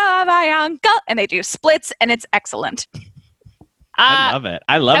beauty of a young girl. And they do splits, and it's excellent. I love it.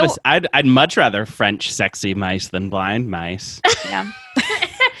 I love it. I'd much rather French sexy mice than blind mice. Yeah.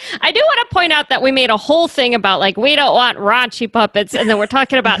 I do want to point out that we made a whole thing about, like, we don't want raunchy puppets, and then we're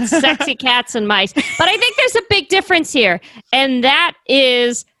talking about sexy cats and mice. But I think there's a big difference here, and that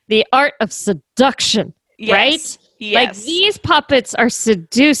is the art of seduction, right? Yes. Like, these puppets are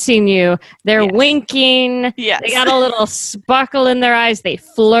seducing you. They're winking. Yes. They got a little sparkle in their eyes. They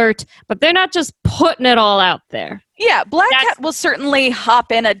flirt, but they're not just putting it all out there. Yeah, Black Cat will certainly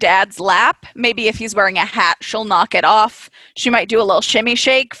hop in a dad's lap. Maybe if he's wearing a hat, she'll knock it off. She might do a little shimmy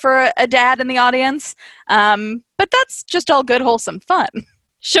shake for a dad in the audience. But that's just all good, wholesome fun.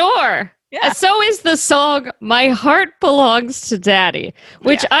 Sure. Yeah. So is the song My Heart Belongs to Daddy,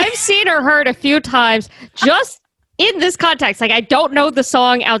 which I've seen or heard a few times just in this context. Like, I don't know the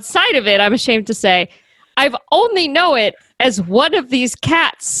song outside of it, I'm ashamed to say. I've only know it as one of these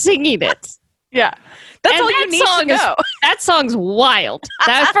cats singing it. Yeah. That's all you need to know. That song's wild.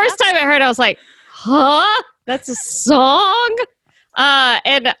 That first time I heard it, I was like, huh? That's a song?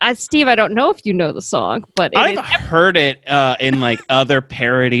 And Steve, I don't know if you know the song, but I've heard it in like other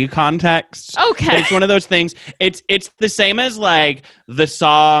parody contexts. Okay. It's one of those things. It's the same as like the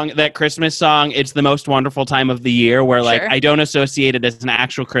song, that Christmas song, It's the Most Wonderful Time of the Year, where like I don't associate it as an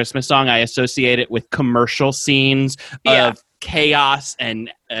actual Christmas song. I associate it with commercial scenes of chaos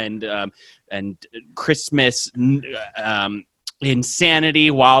and Christmas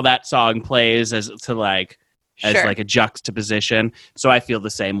insanity while that song plays, as to like as Sure. like a juxtaposition. So I feel the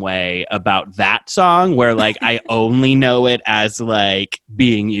same way about that song, where like I only know it as like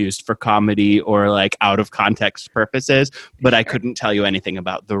being used for comedy or like out of context purposes, but I couldn't tell you anything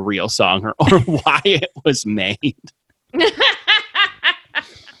about the real song or why it was made.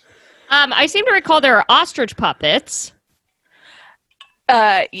 I seem to recall there are ostrich puppets.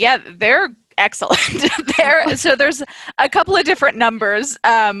 Yeah, they're excellent. So there's a couple of different numbers.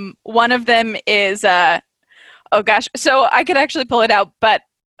 One of them is oh gosh, so I could actually pull it out, but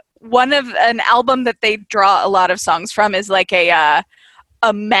an album that they draw a lot of songs from is like a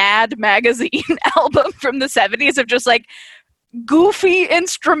Mad magazine album from the 70s of just like goofy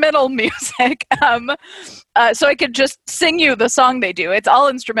instrumental music. So I could just sing you the song they do. It's all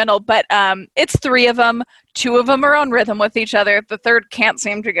instrumental, but it's 3 of them. 2 of them are on rhythm with each other. The third can't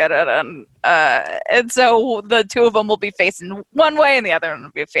seem to get it. And so the 2 of them will be facing one way and the other one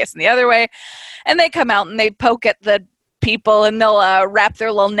will be facing the other way. And they come out and they poke at the people and they'll wrap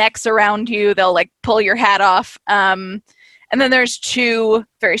their little necks around you. They'll like pull your hat off. And then there's 2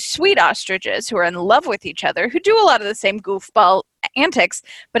 very sweet ostriches who are in love with each other, who do a lot of the same goofball antics,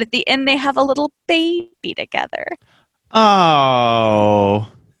 but at the end they have a little baby together.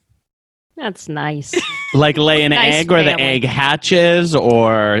 Oh. That's nice. Like lay an Nice egg, or the family. egg hatches,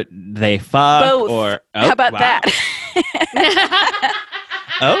 or they fuck, Both. or How about wow. that?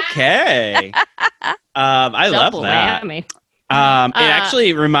 Okay. I love Double that. whammy. It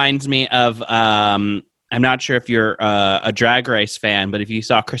actually reminds me of I'm not sure if you're a Drag Race fan, but if you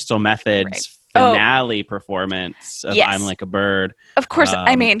saw Crystal Method's Right. Oh. finale performance of Yes. I'm Like a Bird. Of course,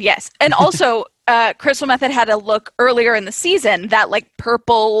 I mean, yes. And also, Crystal Method had a look earlier in the season, that like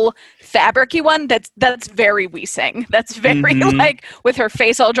purple fabricy one that's very We Sing. That's very Mhm. like with her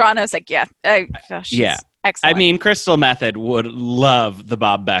face all drawn. I was like, yeah. She's Yeah. excellent. I mean, Crystal Method would love the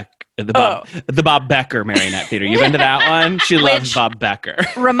Bob Becker Marionette Theater. You been to that one? She loves Which- Bob Becker.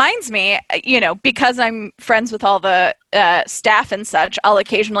 reminds me, because I'm friends with all the staff and such, I'll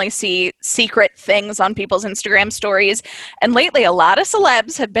occasionally see secret things on people's Instagram stories. And lately, a lot of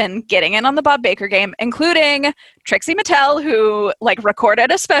celebs have been getting in on the Bob Baker game, including Trixie Mattel, who like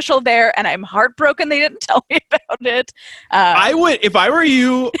recorded a special there, and I'm heartbroken they didn't tell me about it. I would, if I were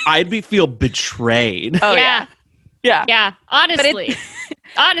you, I'd feel betrayed. Oh Yeah. yeah. Yeah, honestly.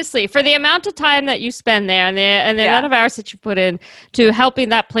 Honestly, for the amount of time that you spend there and the amount of hours that you put in to helping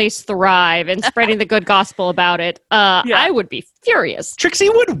that place thrive and spreading the good gospel about it, I would be furious. Trixie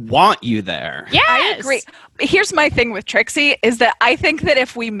would want you there. Yes. I agree. Here's my thing with Trixie is that I think that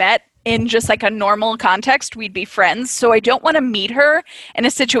if we met in just like a normal context, we'd be friends. So I don't want to meet her in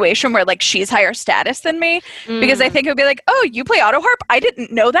a situation where like she's higher status than me, because I think it would be like, oh, you play auto harp? I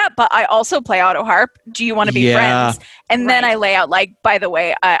didn't know that, but I also play auto harp. Do you want to be Yeah. friends? And then I lay out like, by the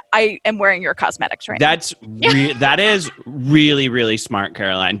way, I am wearing your cosmetics right now. That is really, really smart,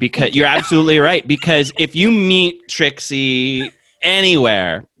 Caroline, because you're absolutely right. Because if you meet Trixie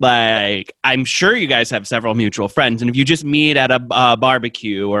anywhere, like I'm sure you guys have several mutual friends, and if you just meet at a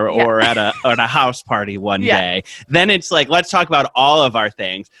barbecue or at a house party one day, then it's like, let's talk about all of our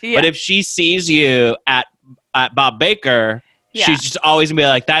things. But if she sees you at Bob Baker, she's just always gonna be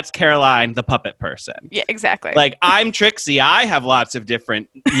like, that's Caroline, the puppet person. Yeah, exactly. Like, I'm Trixie. I have lots of different,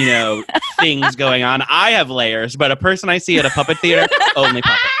 things going on. I have layers, but a person I see at a puppet theater, only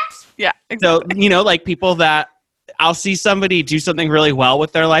puppets. Yeah, exactly. So, like people that I'll see somebody do something really well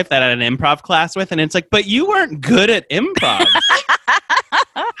with their life that I had an improv class with, and it's like, but you weren't good at improv.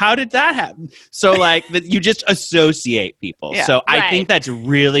 How did that happen? So like you just associate people. Yeah, so I right. think that's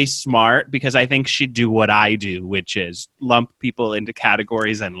really smart, because I think she'd do what I do, which is lump people into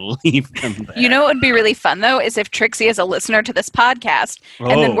categories and leave them there. You know what would be really fun, though, is if Trixie is a listener to this podcast,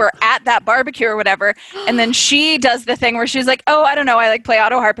 and then we're at that barbecue or whatever, and then she does the thing where she's like, oh, I don't know, I like play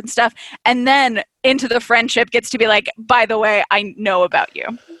auto harp and stuff, and then into the friendship gets to be like, by the way, I know about you.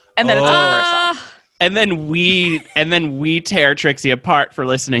 And then it's universal. And then we tear Trixie apart for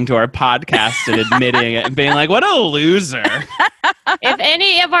listening to our podcast and admitting it and being like, what a loser. If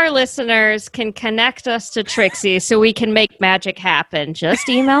any of our listeners can connect us to Trixie so we can make magic happen, just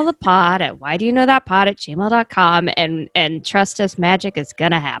email the pod at whydoyouknowthatpod@gmail.com and trust us, magic is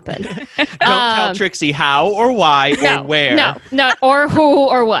going to happen. Don't tell Trixie how or why or where. No, or who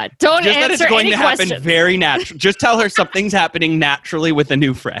or what. Don't Just that answer it's going any to happen questions. very natural. Just tell her something's happening naturally with a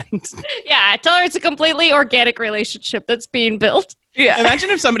new friend. Yeah, tell her it's a completely organic relationship that's being built. Yeah. Imagine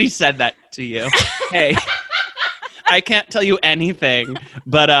if somebody said that to you. Hey, I can't tell you anything,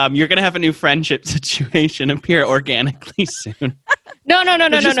 but you're going to have a new friendship situation appear organically soon.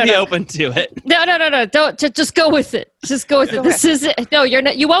 Just be open to it. No. Don't just go with it. Just go with it. This is it. No, you're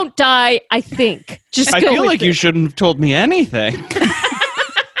not. You won't die. I think. Just. I go feel with like it. you shouldn't have told me anything.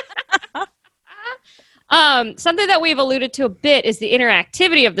 Something that we've alluded to a bit is the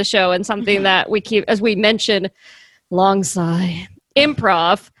interactivity of the show, and something that we keep, as we mentioned, long sigh,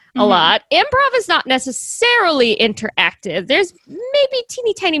 improv a lot. Improv is not necessarily interactive. There's maybe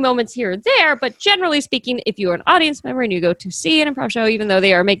teeny tiny moments here or there, but generally speaking, if you're an audience member and you go to see an improv show, even though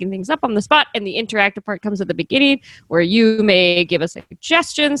they are making things up on the spot, and the interactive part comes at the beginning where you may give a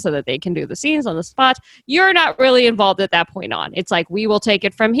suggestion so that they can do the scenes on the spot, you're not really involved at that point on. It's like, we will take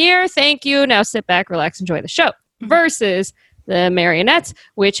it from here. Thank you. Now sit back, relax, enjoy the show. Versus the marionettes,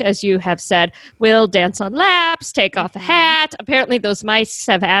 which, as you have said, will dance on laps, take off a hat. Apparently, those mice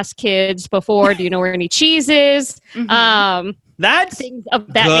have asked kids before, do you know where any cheese is? That's Things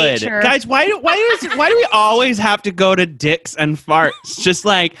of that good. nature. Guys, why do we always have to go to dicks and farts? Just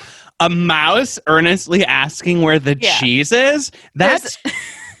like a mouse earnestly asking where the cheese is? There's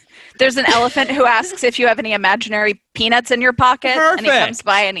an elephant who asks if you have any imaginary peanuts in your pocket. Perfect. And he comes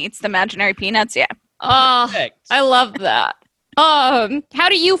by and eats the imaginary peanuts. Yeah. Oh, Perfect. I love that. How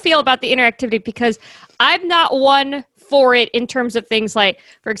do you feel about the interactivity? Because I'm not one for it in terms of things like,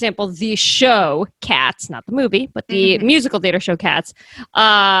 for example, the show Cats, not the movie, but the musical theater show Cats. There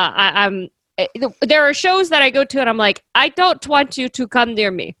are shows that I go to and I'm like, I don't want you to come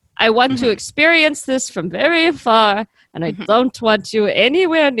near me. I want to experience this from very far, and I don't want you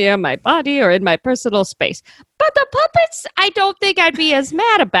anywhere near my body or in my personal space. But the puppets, I don't think I'd be as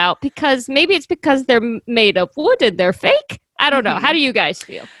mad about, because maybe it's because they're made of wood and they're fake. I don't know. How do you guys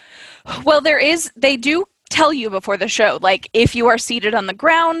feel? Well, they do tell you before the show, like, if you are seated on the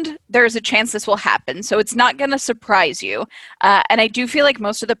ground, there's a chance this will happen. So it's not going to surprise you. And I do feel like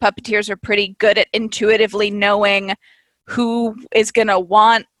most of the puppeteers are pretty good at intuitively knowing who is going to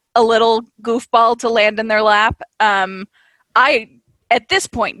want a little goofball to land in their lap. I, at this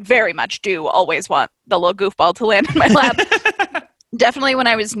point, very much do always want the little goofball to land in my lap. Definitely when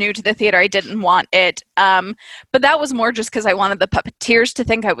I was new to the theater, I didn't want it. But that was more just because I wanted the puppeteers to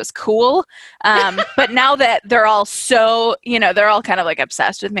think I was cool. But now that they're all so, they're all kind of like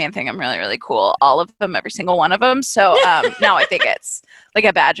obsessed with me and think I'm really, really cool. All of them, every single one of them. So now I think it's like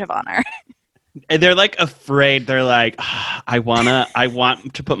a badge of honor. And they're like afraid. They're like, I want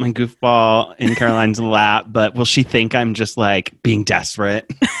to put my goofball in Caroline's lap, but will she think I'm just like being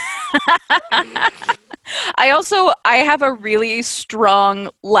desperate? I have a really strong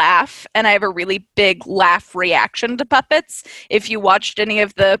laugh, and I have a really big laugh reaction to puppets. If you watched any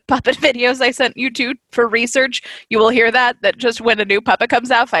of the puppet videos I sent you to for research, you will hear that just when a new puppet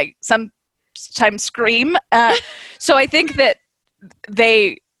comes out, I sometimes scream. So I think that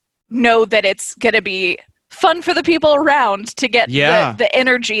they know that it's going to be fun for the people around to get the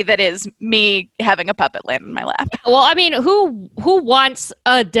energy that is me having a puppet land in my lap. Well, I mean, who wants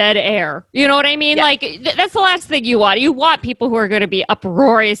a dead air? You know what I mean? Yeah. Like, that's the last thing you want. You want people who are going to be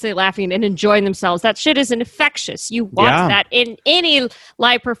uproariously laughing and enjoying themselves. That shit is infectious. You want that in any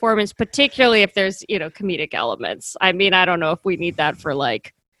live performance, particularly if there's, comedic elements. I mean, I don't know if we need that for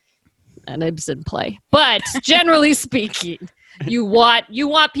like an Ibsen play, but generally speaking, you want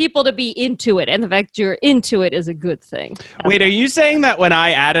people to be into it, and the fact you're into it is a good thing. Wait, are you saying that when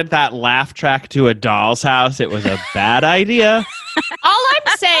I added that laugh track to A Doll's House, it was a bad idea? All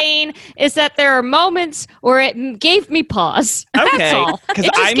I'm saying is that there are moments where it gave me pause. Okay, That's all. because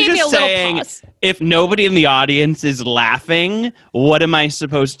It just I'm gave me a just little saying, pause. if nobody in the audience is laughing, what am I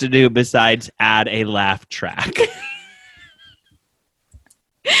supposed to do besides add a laugh track?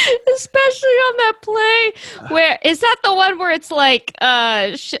 Especially on that play, where is that the one where it's like,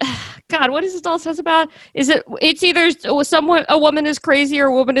 God, what is this all says about? It's either a woman is crazy or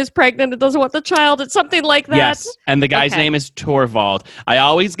a woman is pregnant and doesn't want the child. It's something like that. Yes, and the guy's name is Torvald. I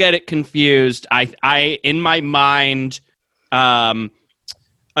always get it confused. I in my mind, A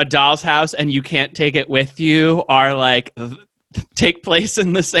Doll's House and You Can't Take It With You are like take place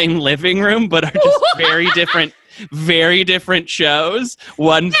in the same living room, but are just very different shows.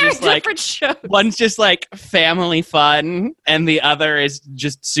 One's just like family fun, and the other is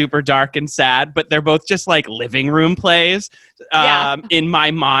just super dark and sad, but they're both just like living room plays in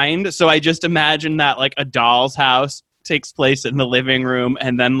my mind. So I just imagine that like A Doll's House takes place in the living room,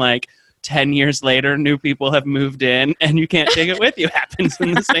 and then like 10 years later, new people have moved in, and You Can't Take It With You happens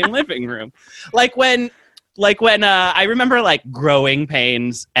in the same living room. Like when I remember like Growing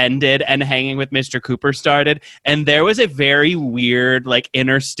Pains ended and Hanging with Mr. Cooper started, and there was a very weird like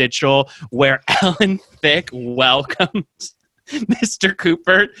interstitial where Alan Thicke welcomes Mr.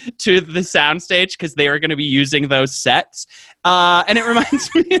 Cooper to the soundstage because they were going to be using those sets. And it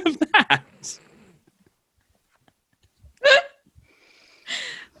reminds me of that.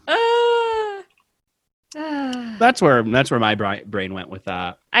 That's where my brain went with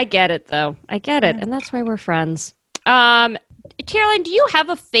that. I get it, though. I get it. And that's why we're friends. Caroline, do you have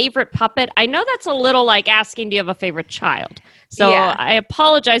a favorite puppet? I know that's a little like asking, do you have a favorite child? So Yeah. I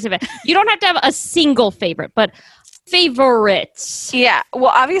apologize if you don't have to have a single favorite, but favorites. Yeah.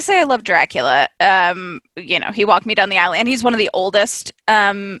 Well, obviously, I love Dracula. He walked me down the aisle, and he's one of the oldest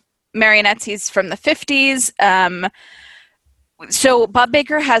marionettes. He's from the 50s. So Bob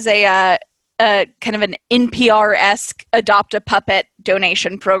Baker has a kind of an NPR-esque adopt a puppet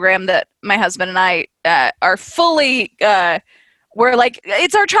donation program that my husband and I are fully. We're like,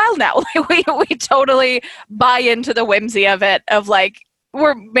 it's our child now. we totally buy into the whimsy of it. Of like,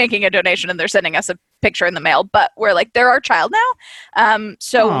 we're making a donation and they're sending us a picture in the mail, but we're like, they're our child now.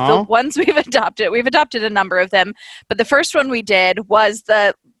 So Aww. the ones we've adopted a number of them. But the first one we did was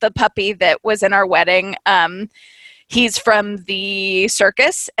the puppy that was in our wedding. He's from the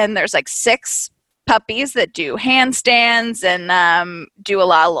circus, and there's like 6 puppies that do handstands and do a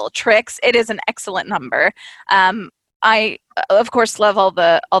lot of little tricks. It is an excellent number. I, of course, love all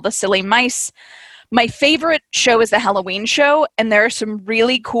the silly mice. My favorite show is the Halloween show, and there are some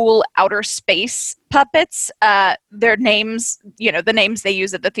really cool outer space puppets. Their names, the names they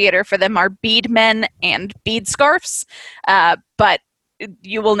use at the theater for them are Beadmen and Bead Scarfs. But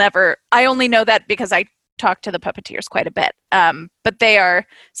you will never, I only know that because I talk to the puppeteers quite a bit. But they are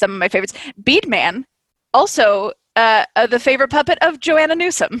some of my favorites. Beadman, also the favorite puppet of Joanna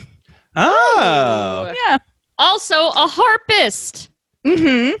Newsom. Oh. Yeah. Also a harpist.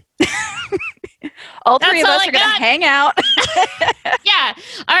 Mm-hmm. All three That's of all us I are going to got. hang out. Yeah.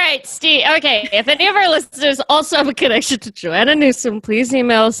 All right, Steve. Okay. If any of our listeners also have a connection to Joanna Newsom, please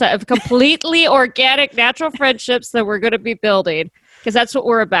email us of completely organic, natural friendships that we're going to be building. Because that's what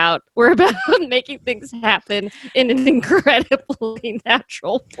we're about. We're about making things happen in an incredibly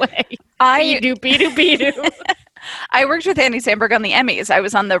natural way. Be-do. I worked with Andy Samberg on the Emmys. I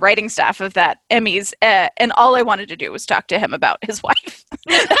was on the writing staff of that Emmys, and all I wanted to do was talk to him about his wife.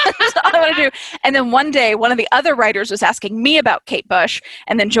 That's all I wanted to do. And then one day, one of the other writers was asking me about Kate Bush,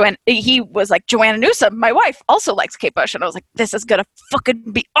 and then he was like, Joanna Newsom, my wife, also likes Kate Bush. And I was like, this is going to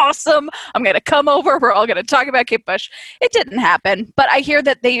fucking be awesome. I'm going to come over. We're all going to talk about Kate Bush. It didn't happen, but I hear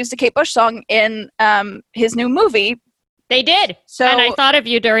that they used a Kate Bush song in his new movie. They did. So, and I thought of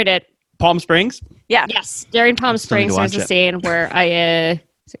you during it. Palm Springs? yeah. Yes. During Palm Still need to Springs, there's watch a it. scene where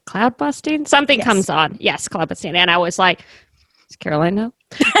is it cloud busting? Something Yes. comes on. Yes, cloud busting. And I was like, does Caroline know?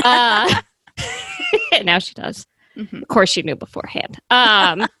 Now she does. Mhm. Of course she knew beforehand.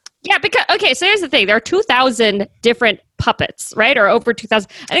 Yeah, because, okay, so here's the thing. There are 2,000 different puppets, right? Or over 2,000.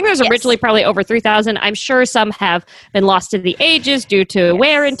 I think there's Yes. originally probably over 3,000. I'm sure some have been lost to the ages due to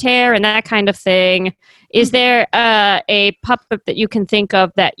wear and tear and that kind of thing. Is there a puppet that you can think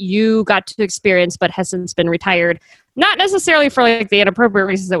of that you got to experience but has since been retired? Not necessarily for like the inappropriate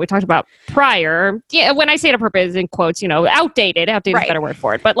reasons that we talked about prior. Yeah, when I say inappropriate, it's in quotes, outdated. Outdated is Right. a better word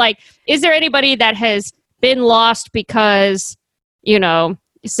for it. But like, is there anybody that has been lost because,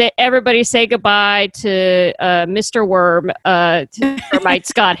 everybody say goodbye to Mr. Worm,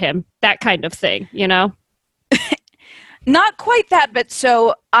 termites got him, that kind of thing, Not quite that, but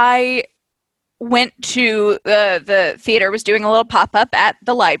so I went to the theater, was doing a little pop-up at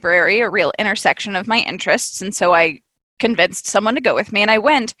the library, a real intersection of my interests, and so I convinced someone to go with me, and I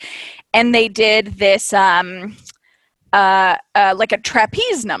went, and they did this like a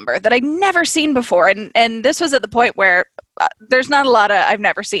trapeze number that I'd never seen before, and this was at the point where there's not a lot of I've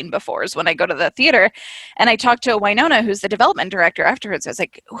never seen before is when I go to the theater, and I talked to Winona, who's the development director, afterwards. I was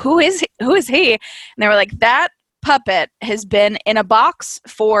like, who is he? And they were like, that puppet has been in a box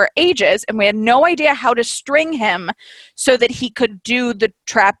for ages, and we had no idea how to string him so that he could do the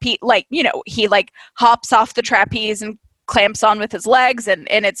trapeze, he hops off the trapeze and clamps on with his legs, and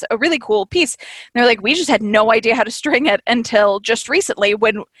it's a really cool piece. And they're like, we just had no idea how to string it until just recently,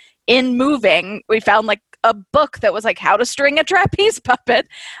 when in moving we found like a book that was like how to string a trapeze puppet,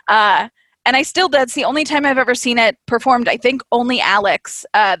 and I still, that's the only time I've ever seen it performed. I think only Alex,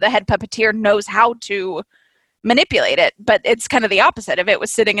 the head puppeteer, knows how to manipulate it, but it's kind of the opposite. If it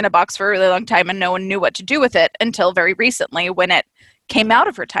was sitting in a box for a really long time and no one knew what to do with it until very recently when it came out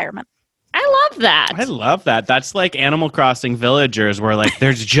of retirement. I love that. I love that. That's like Animal Crossing villagers where like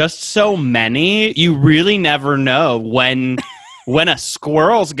there's just so many. You really never know when a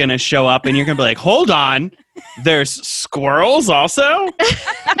squirrel's going to show up and you're going to be like, hold on, there's squirrels also?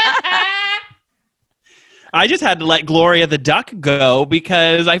 I just had to let Gloria the duck go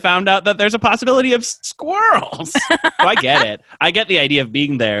because I found out that there's a possibility of squirrels. So I get it. I get the idea of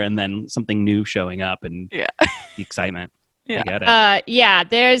being there and then something new showing up and the excitement. Yeah. I get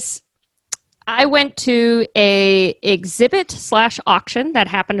it. I went to a exhibit/auction that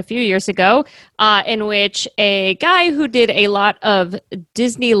happened a few years ago, in which a guy who did a lot of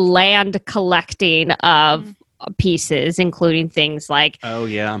Disneyland collecting of pieces, including things like Oh,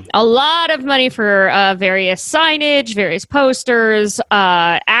 yeah. a lot of money for various signage, various posters,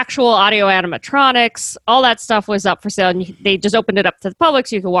 actual audio animatronics, all that stuff was up for sale. And they just opened it up to the public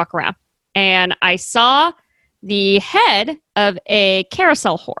so you could walk around. And I saw the head of a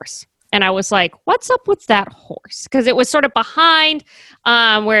carousel horse. And I was like, what's up with that horse? Because it was sort of behind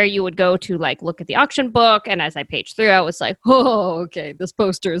where you would go to like look at the auction book. And as I paged through, I was like, oh, okay, this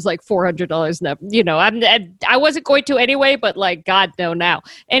poster is like $400 now. You know, I wasn't going to anyway, but like, God, no, now.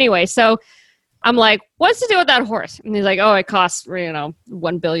 Anyway, so I'm like, what's the deal with that horse? And he's like, oh, it costs, $1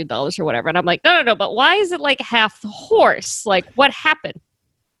 billion or whatever. And I'm like, no, but why is it like half the horse? Like, what happened?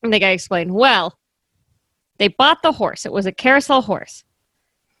 And the guy explained, well, they bought the horse. It was a carousel horse.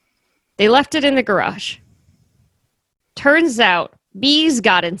 They left it in the garage. Turns out bees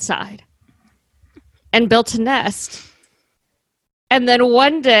got inside and built a nest. And then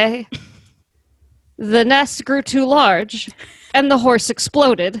one day, the nest grew too large and the horse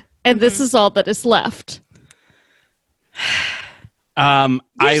exploded. And this is all that is left. You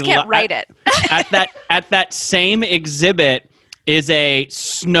just can't write it. At that same exhibit is a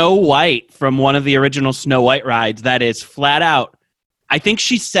Snow White from one of the original Snow White rides that is flat out. I think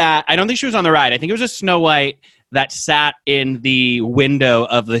I don't think she was on the ride. I think it was a Snow White that sat in the window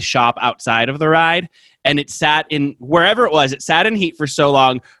of the shop outside of the ride. And it sat in, wherever it was, it sat in heat for so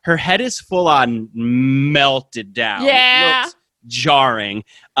long. Her head is full on melted down. Yeah. It looks jarring.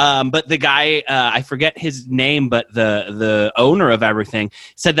 But the guy, I forget his name, but the owner of everything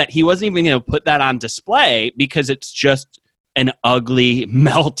said that he wasn't even going to put that on display because it's just an ugly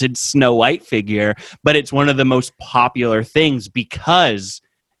melted Snow White figure, but it's one of the most popular things because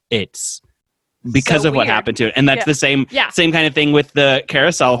So of what happened to it. And that's the same kind of thing with the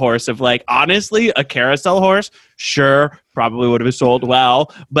carousel horse of like, honestly, a carousel horse, sure, probably would have sold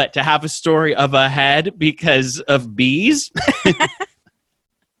well, but to have a story of a head because of bees,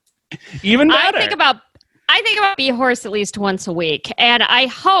 even better. I think about Bee Horse at least once a week. And I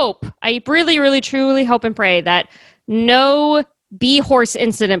really, really, truly hope and pray that no bee horse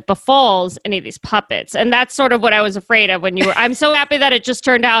incident befalls any of these puppets. And that's sort of what I was afraid of I'm so happy that it just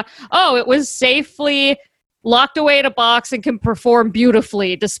turned out, it was safely locked away in a box and can perform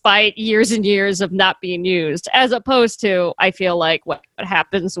beautifully despite years and years of not being used, as opposed to, I feel like what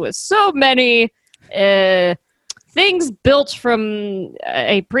happens with so many things built from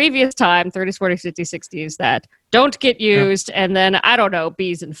a previous time, 30s, 40s, 50s, 60s, that don't get used, and then, I don't know,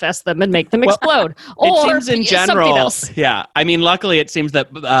 bees infest them and make them explode. It seems in general, I mean, luckily it seems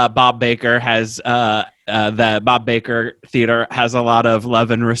that Bob Baker has, the Bob Baker Theater has a lot of love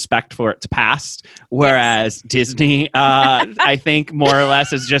and respect for its past, whereas Disney, I think more or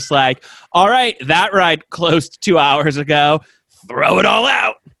less is just like, all right, that ride closed 2 hours ago, throw it all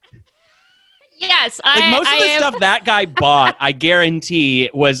out. Yes, most of the stuff that guy bought, I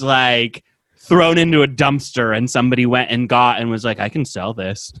guarantee, was like thrown into a dumpster and somebody went and got and was like, I can sell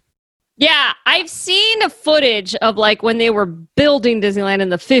this. Yeah, I've seen footage of like when they were building Disneyland in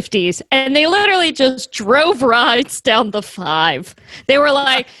the 50s, and they literally just drove rides down the 5. They were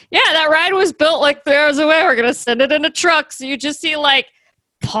like, that ride was built like 3 hours away. We're going to send it in a truck. So you just see like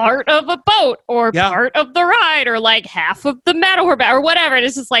part of a boat or part of the ride or like half of the Matterhorn or whatever. And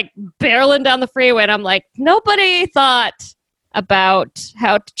it's just like barreling down the freeway. And I'm like, nobody thought about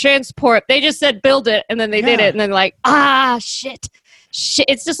how to transport. They just said build it, and then they did it, and then like, shit.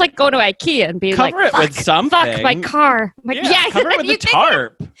 It's just like going to IKEA and being cover it with something. Fuck my car. Cover it with a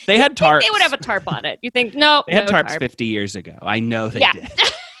tarp. They had tarps. They would have a tarp on it. You think no? They had no tarps tarp. 50 years ago. I know they did.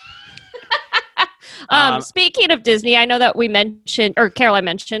 Speaking of Disney, I know that Caroline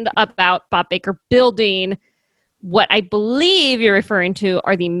mentioned about Bob Baker building what I believe you're referring to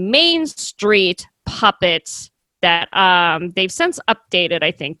are the Main Street puppets that they've since updated,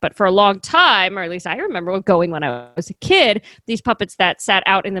 I think. But for a long time, or at least I remember going when I was a kid, these puppets that sat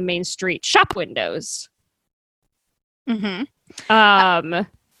out in the Main Street shop windows. Mm-hmm.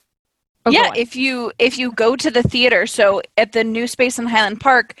 If you go to the theater, so at the new space in Highland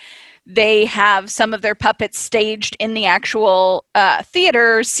Park, they have some of their puppets staged in the actual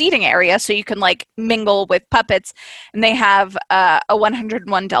theater seating area, so you can like mingle with puppets. And they have a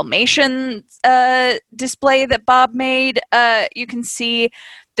 101 Dalmatians display that Bob made. You can see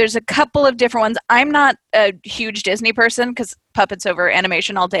There's a couple of different ones. I'm not a huge Disney person because puppets over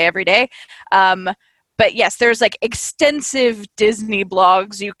animation all day, every day. But yes, there's like extensive Disney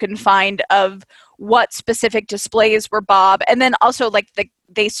blogs you can find of what specific displays were Bob. And then also like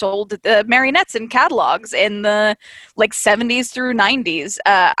they sold the marionettes in catalogs in the like 70s through 90s.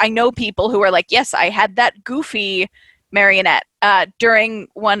 I know people who are like, yes, I had that Goofy marionette during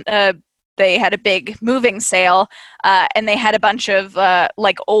one. They had a big moving sale, and they had a bunch of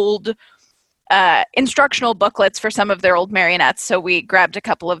like old instructional booklets for some of their old marionettes. So we grabbed a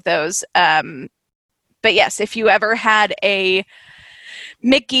couple of those. But yes, if you ever had a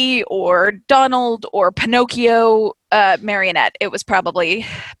Mickey or Donald or Pinocchio marionette, it was probably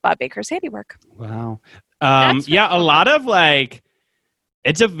Bob Baker's handiwork. Wow. Yeah, a lot of like,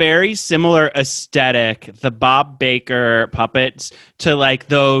 it's a very similar aesthetic, the Bob Baker puppets, to like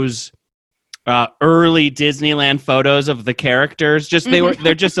those early Disneyland photos of the characters. Just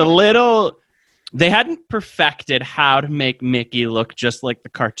they're just a little. They hadn't perfected how to make Mickey look just like the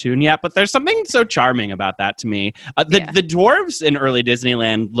cartoon yet, but there's something so charming about that to me. The dwarves in early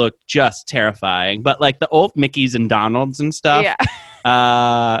Disneyland look just terrifying, but like the old Mickeys and Donalds and stuff,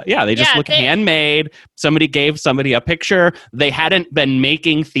 they just look handmade. Somebody gave somebody a picture. They hadn't been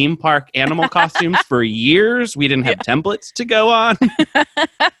making theme park animal costumes for years. We didn't have templates to go on.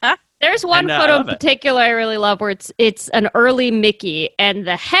 There's one photo in particular I really love where it's an early Mickey and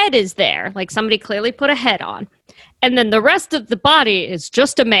the head is there. Like somebody clearly put a head on. And then the rest of the body is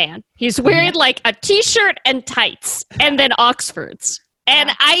just a man. He's wearing like a t-shirt and tights and then Oxfords.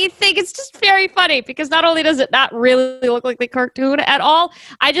 And I think it's just very funny because not only does it not really look like the cartoon at all,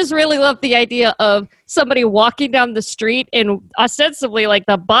 I just really love the idea of somebody walking down the street and ostensibly like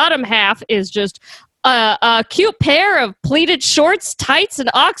the bottom half is just a cute pair of pleated shorts, tights, and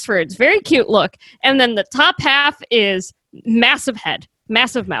Oxfords. Very cute look. And then the top half is massive head.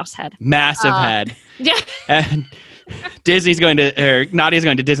 Massive mouse head. Massive head. Yeah. And Nadia's going to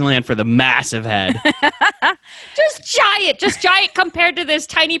Disneyland for the massive head. Just giant compared to this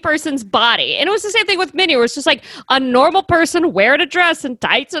tiny person's body. And it was the same thing with Minnie, where it's just like a normal person wearing a dress and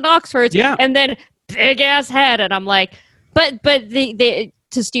tights and Oxfords, and then big ass head. And I'm like, but they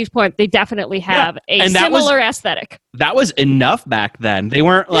to Steve's point, they definitely have a similar aesthetic. That was enough back then. They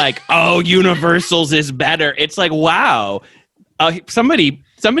weren't like, oh, Universal's is better. It's like, wow, somebody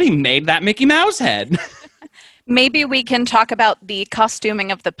made that Mickey Mouse head. Maybe we can talk about the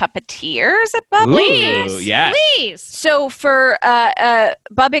costuming of the puppeteers at Bob Baker. Yes. Please. So for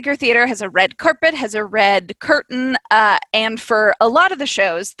Bob Baker Theater has a red carpet, has a red curtain, and for a lot of the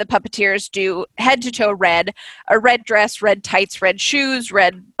shows, the puppeteers do head to toe red, a red dress, red tights, red shoes,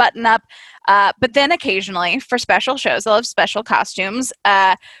 red button up. But then occasionally for special shows, they'll have special costumes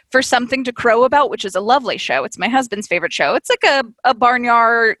for Something to Crow About, which is a lovely show. It's my husband's favorite show. It's like a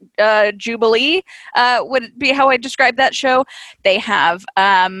barnyard jubilee would be how I describe that show. They have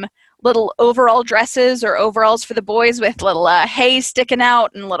little overall dresses or overalls for the boys with little hay sticking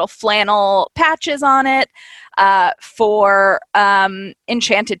out and little flannel patches on it. For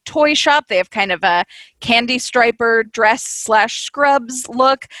Enchanted Toy Shop, they have kind of a Candy Striper dress / scrubs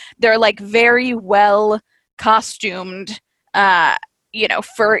look. They're like very well costumed,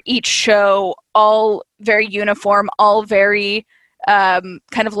 for each show, all very uniform, all very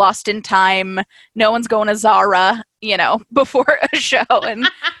kind of lost in time. No one's going to Zara, before a show and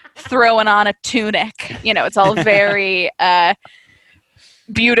throwing on a tunic. It's all very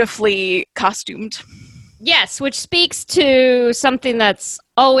beautifully costumed. Yes, which speaks to something that's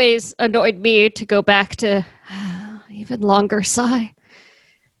always annoyed me, to go back to even longer sigh,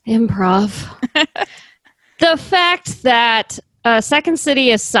 improv. The fact that Second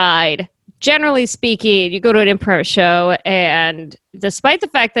City aside, generally speaking, you go to an improv show and despite the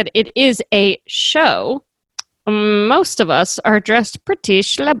fact that it is a show, most of us are dressed pretty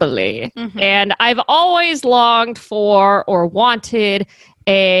schlebbily. Mm-hmm. And I've always longed for or wanted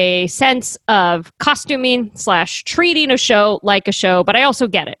a sense of costuming / treating a show like a show, but I also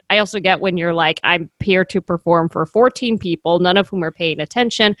get it. I also get when you're like, I'm here to perform for 14 people, none of whom are paying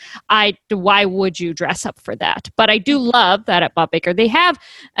attention. Why would you dress up for that? But I do love that at Bob Baker, they have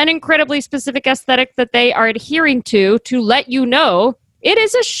an incredibly specific aesthetic that they are adhering to let you know it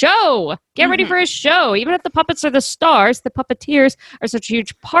is a show. Get ready for a show. Even if the puppets are the stars, the puppeteers are such a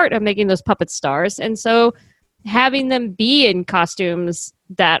huge part of making those puppet stars. And so having them be in costumes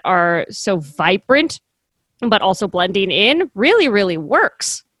that are so vibrant, but also blending in really, really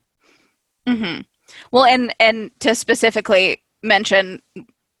works. Mm-hmm. Well, and to specifically mention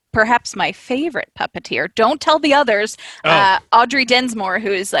perhaps my favorite puppeteer, don't tell the others, Audrey Densmore,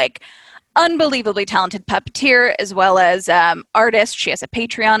 who is like unbelievably talented puppeteer as well as artist. She has a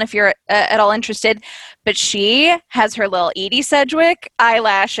Patreon if you're at all interested. But she has her little Edie Sedgwick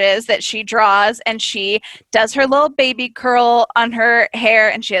eyelashes that she draws, and she does her little baby curl on her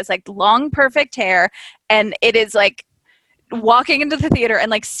hair, and she has like long, perfect hair. And it is like walking into the theater and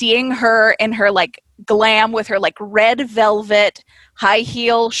like seeing her in her like glam with her like red velvet high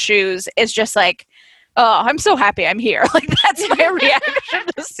heel shoes is just like, oh, I'm so happy I'm here. Like, that's my reaction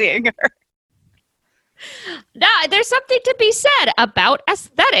to seeing her. No, there's something to be said about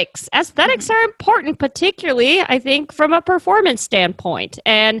aesthetics. Aesthetics are important, particularly, I think, from a performance standpoint.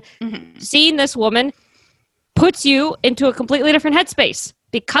 And seeing this woman puts you into a completely different headspace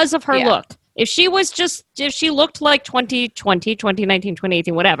because of her look. If she looked like 2020, 2019,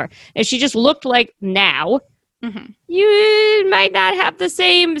 2018, whatever, if she just looked like now, you might not have the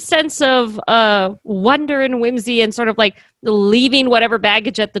same sense of wonder and whimsy and sort of like leaving whatever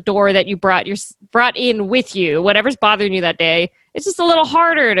baggage at the door that you brought in with you, whatever's bothering you that day. It's just a little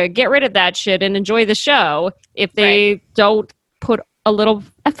harder to get rid of that shit and enjoy the show if they don't put a little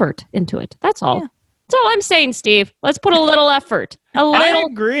effort into it. That's all. Yeah. That's all I'm saying, Steve. Let's put a little effort. I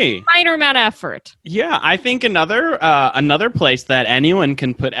agree. Minor amount of effort. Yeah, I think another place that anyone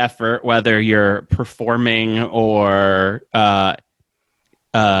can put effort, whether you're performing or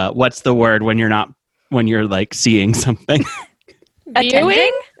what's the word when you're like seeing something?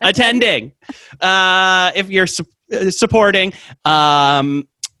 Attending. If you're supporting,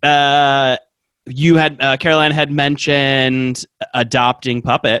 you had Caroline had mentioned adopting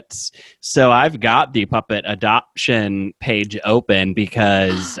puppets, so I've got the puppet adoption page open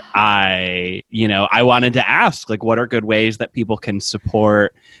because I wanted to ask, like, what are good ways that people can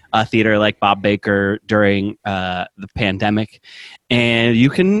support a theater like Bob Baker during the pandemic, and you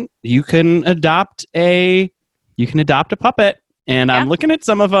can adopt a puppet, and I'm looking at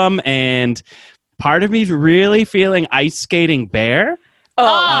some of them, and part of me is really feeling Ice Skating Bear.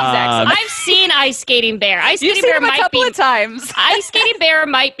 I've seen Ice Skating Bear. Ice Skating Bear him a couple of times. Ice Skating Bear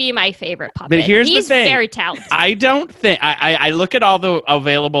might be my favorite puppet. But here's He's the thing. Very talented. I don't think I look at all the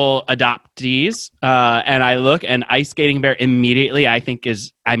available adoptees, and I look, and Ice Skating Bear immediately I think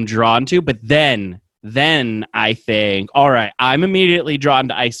I'm drawn to. But then I think, all right, I'm immediately drawn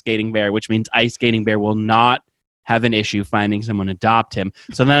to Ice Skating Bear, which means Ice Skating Bear will not have an issue finding someone to adopt him.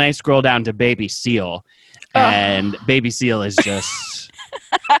 So then I scroll down to Baby Seal, and Baby Seal is just.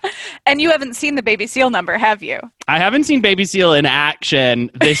 And you haven't seen the Baby Seal number, have you? I haven't seen Baby Seal in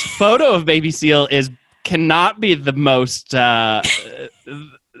action. This photo of Baby Seal cannot be the most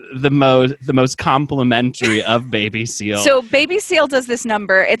complimentary of Baby Seal. So Baby Seal does this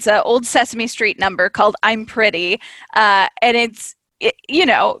number. It's an old Sesame Street number called "I'm Pretty," and it's.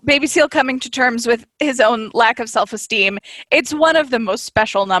 Baby Seal coming to terms with his own lack of self-esteem. It's one of the most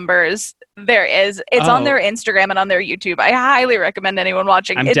special numbers there is. It's on their Instagram and on their YouTube. I highly recommend anyone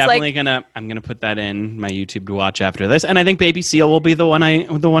watching. I'm definitely gonna put that in my YouTube to watch after this, and I think Baby Seal will be the one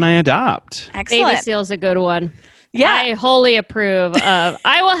I adopt. Excellent. Baby Seal's a good one. Yeah, I wholly approve of.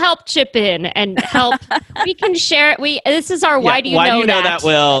 I will help chip in and help. We can share it. This is our why do you know that?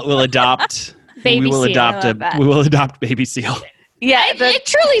 We'll adopt. Baby we will Seal. adopt Baby Seal. Yeah, it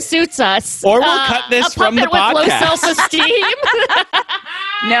truly suits us. Or we'll cut this from the podcast. With low self-esteem.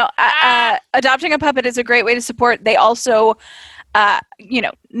 No, adopting a puppet is a great way to support. They also,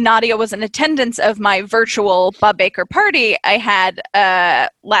 Nadia was in attendance of my virtual Bob Baker party I had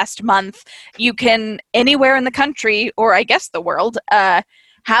last month. You can, anywhere in the country, or I guess the world,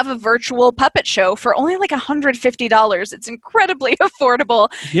 have a virtual puppet show for only like $150. It's incredibly affordable,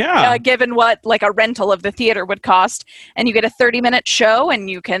 given what like a rental of the theater would cost. And you get a 30-minute show,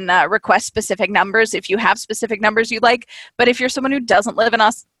 and you can request specific numbers if you have specific numbers you like. But if you're someone who doesn't live in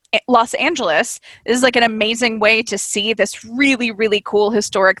Los Angeles, this is like an amazing way to see this really, really cool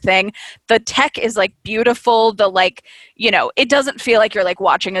historic thing. The tech is like beautiful. It doesn't feel like you're like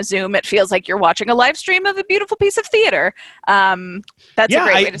watching a Zoom. It feels like you're watching a live stream of a beautiful piece of theater. That's a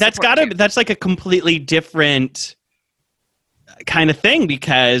great way to support it. That's like a completely different kind of thing,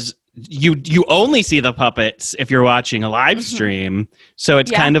 because you only see the puppets if you're watching a live stream. So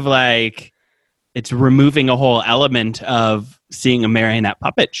it's kind of like it's removing a whole element of seeing a marionette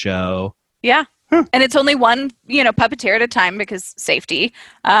puppet show. Yeah. And it's only one, puppeteer at a time because safety.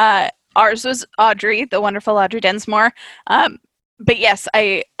 Ours was Audrey, the wonderful Audrey Densmore. But yes,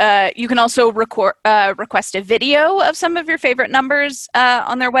 you can also request a video of some of your favorite numbers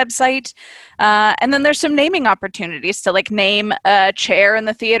on their website. And then there's some naming opportunities to like name a chair in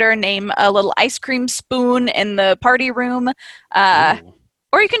the theater, name a little ice cream spoon in the party room.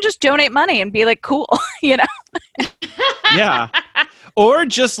 Or you can just donate money and be like, cool, Yeah. Or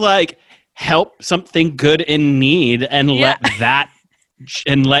just like, help something good in need and let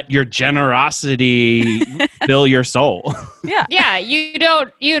your generosity fill your soul. Yeah, you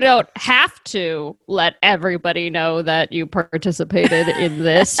don't have to let everybody know that you participated in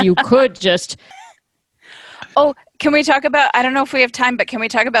this. You could just Oh, can we talk about, I don't know if we have time, but can we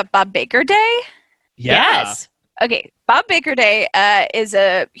talk about Bob Baker Day? Yes. Okay, Bob Baker Day is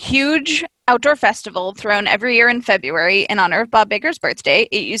a huge outdoor festival thrown every year in February in honor of Bob Baker's birthday.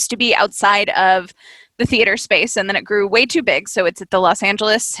 It used to be outside of the theater space, and then it grew way too big, so it's at the Los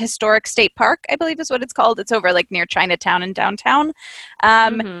Angeles Historic State Park, I believe is what it's called. It's over like near Chinatown and downtown.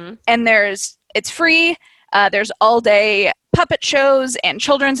 And it's free. There's all-day puppet shows and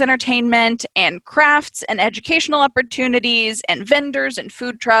children's entertainment and crafts and educational opportunities and vendors and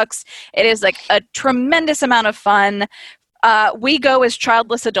food trucks. It is like a tremendous amount of fun. We go as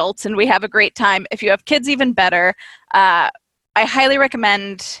childless adults and we have a great time. If you have kids, even better. I highly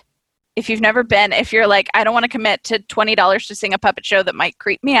recommend, if you've never been, if you're like, I don't want to commit to $20 to sing a puppet show that might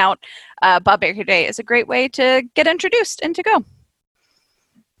creep me out, Bob Baker Day is a great way to get introduced and to go.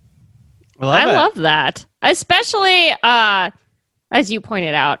 I love that. Especially, as you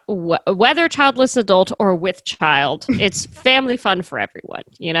pointed out, whether childless adult or with child, it's family fun for everyone,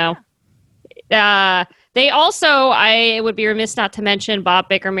 you know? They also, I would be remiss not to mention, Bob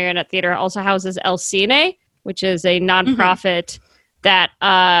Baker Marionette Theater also houses El Cine, which is a nonprofit that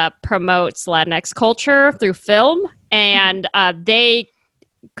promotes Latinx culture through film. And the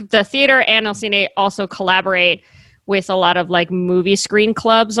theater and El Cine also collaborate with a lot of like movie screen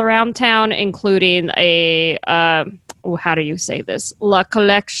clubs around town, including a, how do you say this? La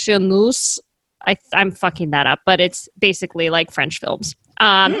Collectionneuse. I'm fucking that up, but it's basically like French films.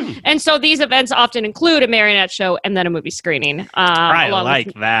 And so these events often include a marionette show and then a movie screening. I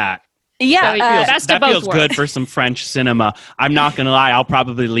like that. Yeah, that feels good for some French cinema. I'm not going to lie, I'll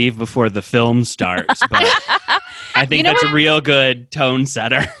probably leave before the film starts, but I think that's a real good tone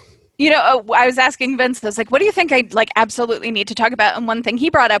setter. You know, I was asking Vince, I was like, what do you think I like absolutely need to talk about? And one thing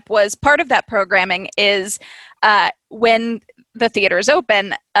he brought up was part of that programming is when the theater is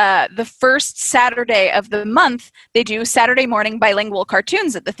open, the first Saturday of the month, they do Saturday morning bilingual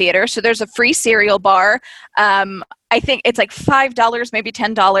cartoons at the theater. So there's a free cereal bar. I think it's like $5, maybe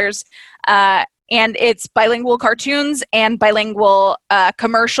 $10. And it's bilingual cartoons and bilingual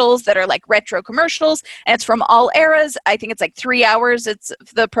commercials that are like retro commercials. And it's from all eras. I think it's like 3 hours. It's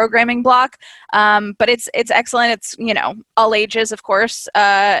the programming block. But it's excellent. It's, you know, all ages, of course.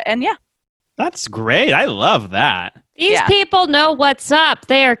 And yeah. That's great. I love that. These people know what's up.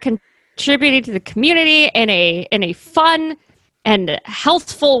 They are contributing to the community in a fun and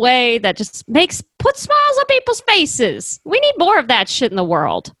healthful way that just puts smiles on people's faces. We need more of that shit in the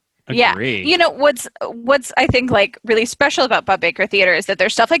world. Agreed. Yeah. You know, what's I think like really special about Bob Baker Theater is that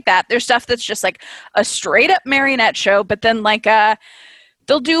there's stuff like that. There's stuff that's just like a straight up marionette show, but then like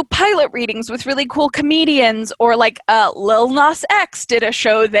they'll do pilot readings with really cool comedians, or like Lil Nas X did a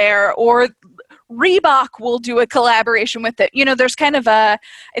show there, or Reebok will do a collaboration with it. You know, there's kind of I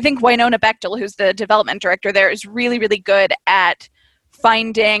think Winona Bechtel, who's the development director there, is really, really good at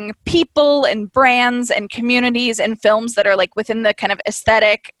finding people and brands and communities and films that are like within the kind of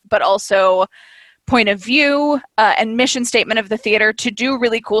aesthetic, but also point of view and mission statement of the theater to do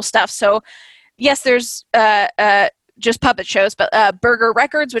really cool stuff. So yes, there's just puppet shows, but Burger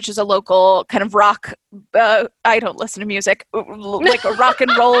Records, which is a local kind of rock, I don't listen to music, like a rock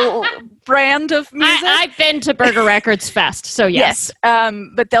and roll brand of music. I've been to Burger Records Fest, so yes.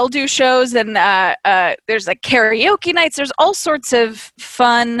 But they'll do shows, and there's like karaoke nights. There's all sorts of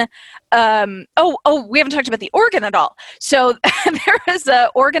fun. We haven't talked about the organ at all. So there was an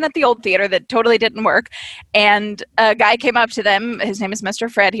organ at the old theater that totally didn't work, and a guy came up to them. His name is Mr.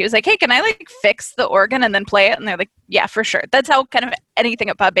 Fred. He was like, "Hey, can I like fix the organ and then play it?" And they're like, "Yeah, for sure." That's how kind of anything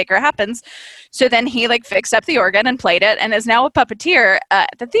at Bob Baker happens. So then he like fixed up the organ and played it, and is now a puppeteer at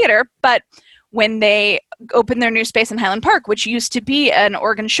the theater. But when they opened their new space in Highland Park, which used to be an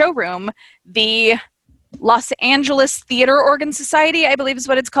organ showroom, the Los Angeles Theater Organ Society, I believe is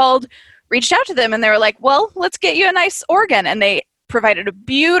what it's called, reached out to them, and they were like, well, let's get you a nice organ. And they provided a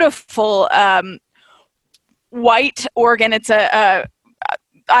beautiful white organ. It's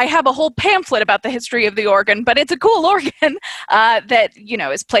I have a whole pamphlet about the history of the organ, but it's a cool organ that, you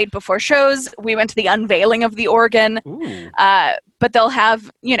know, is played before shows. We went to the unveiling of the organ, but they'll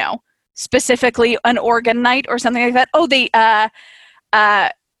have, you know, specifically an organ night or something like that. Oh,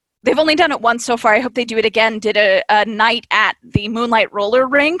 they've only done it once so far. I hope they do it again. Did a night at the Moonlight Roller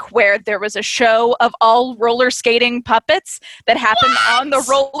Rink where there was a show of all roller skating puppets that happened on the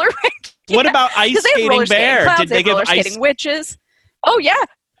roller rink. What about Ice Skating Bear? Clowns, Did they give roller skating witches? Oh yeah.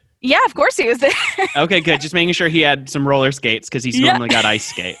 Yeah, of course he was there. Okay, good. Just making sure he had some roller skates because he's normally got ice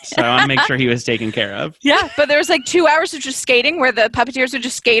skates. So I want to make sure he was taken care of. Yeah, but there was like 2 hours of just skating where the puppeteers would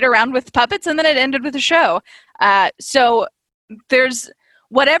just skate around with puppets, and then it ended with a show. So there's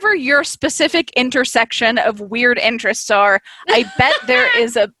whatever your specific intersection of weird interests are, I bet there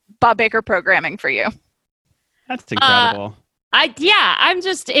is a Bob Baker programming for you. That's incredible. I'm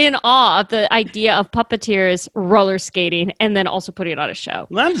just in awe of the idea of puppeteers roller skating and then also putting on a show.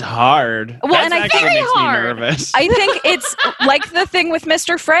 That's hard. Well, That's and I actually think makes hard. me nervous. I think it's like the thing with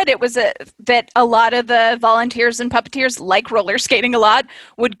Mr. Fred. It was that a lot of the volunteers and puppeteers, like roller skating a lot,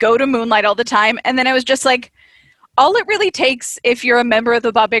 would go to Moonlight all the time. And then I was just like, all it really takes if you're a member of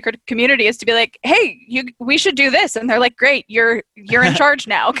the Bob Baker community is to be like, hey, we should do this. And they're like, great, you're in charge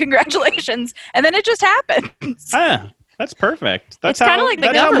now. Congratulations. And then it just happens. That's perfect. That's It's kinda like the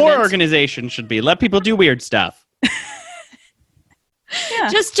that's how more government. organizations should be. Let people do weird stuff. Yeah.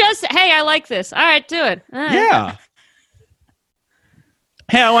 Just, hey, I like this. All right, do it. All right. Yeah.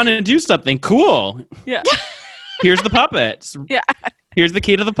 Hey, I want to do something cool. Yeah. Here's the puppets. Yeah. Here's the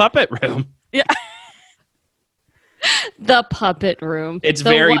key to the puppet room. Yeah. The puppet room. It's The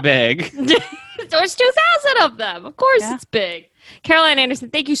very wa- big. There's 2,000 of them. Of course Yeah. it's big. Caroline Anderson,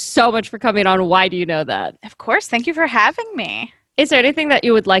 thank you so much for coming on Why Do You Know That? Of course. Thank you for having me. Is there anything that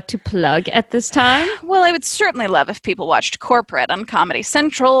you would like to plug at this time? Well, I would certainly love if people watched Corporate on Comedy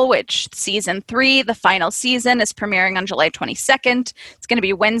Central, which season 3, the final season, is premiering on July 22nd. It's going to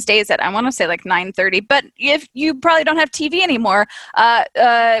be Wednesdays at, I want to say like 9:30. But if you probably don't have TV anymore,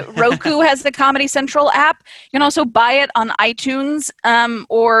 Roku has the Comedy Central app. You can also buy it on iTunes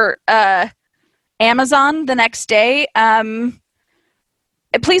or Amazon the next day.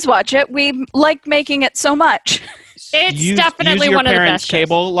 Please watch it. We like making it so much. It's definitely use one your of the parents' best shows.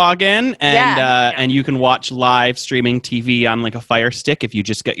 cable login, and Yeah. and you can watch live streaming TV on like a Fire Stick if you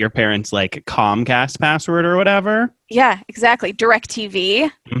just get your parents' like Comcast password or whatever. Yeah, exactly. DirecTV.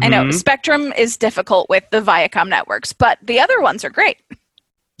 I know Mhm. Spectrum is difficult with the Viacom networks, but the other ones are great.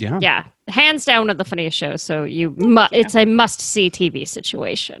 Yeah. Yeah, hands down one of the funniest shows. So it's a must-see TV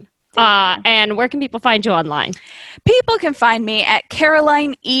situation. And where can people find you online? People can find me at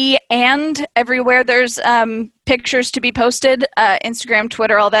Caroline E. and everywhere there's pictures to be posted, Instagram,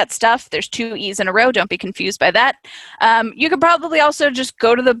 Twitter, all that stuff. There's 2 E's in a row. Don't be confused by that. You could probably also just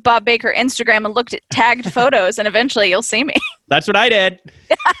go to the Bob Baker Instagram and look at tagged photos, and eventually you'll see me. That's what I did.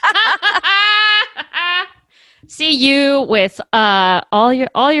 See you with all your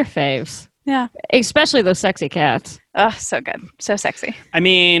faves, Yeah. especially those sexy cats. Oh, so good. So sexy. I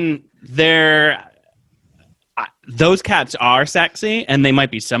mean, those cats are sexy, and they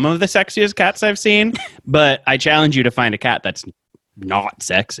might be some of the sexiest cats I've seen, but I challenge you to find a cat that's not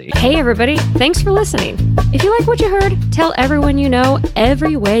sexy. Hey everybody, thanks for listening. If you like what you heard, tell everyone you know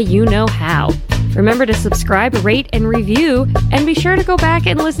every way you know how. Remember to subscribe, rate, and review, and be sure to go back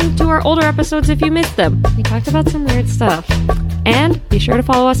and listen to our older episodes if you missed them. We talked about some weird stuff. And be sure to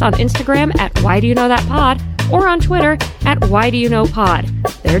follow us on Instagram at Why Do You Know That Pod, or on Twitter at Why Do You Know Pod.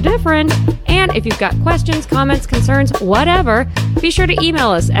 They're different. And if you've got questions, comments, concerns, whatever, be sure to email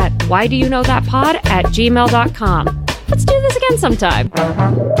us at whydouyknowthatpod@gmail.com. Let's do this again sometime.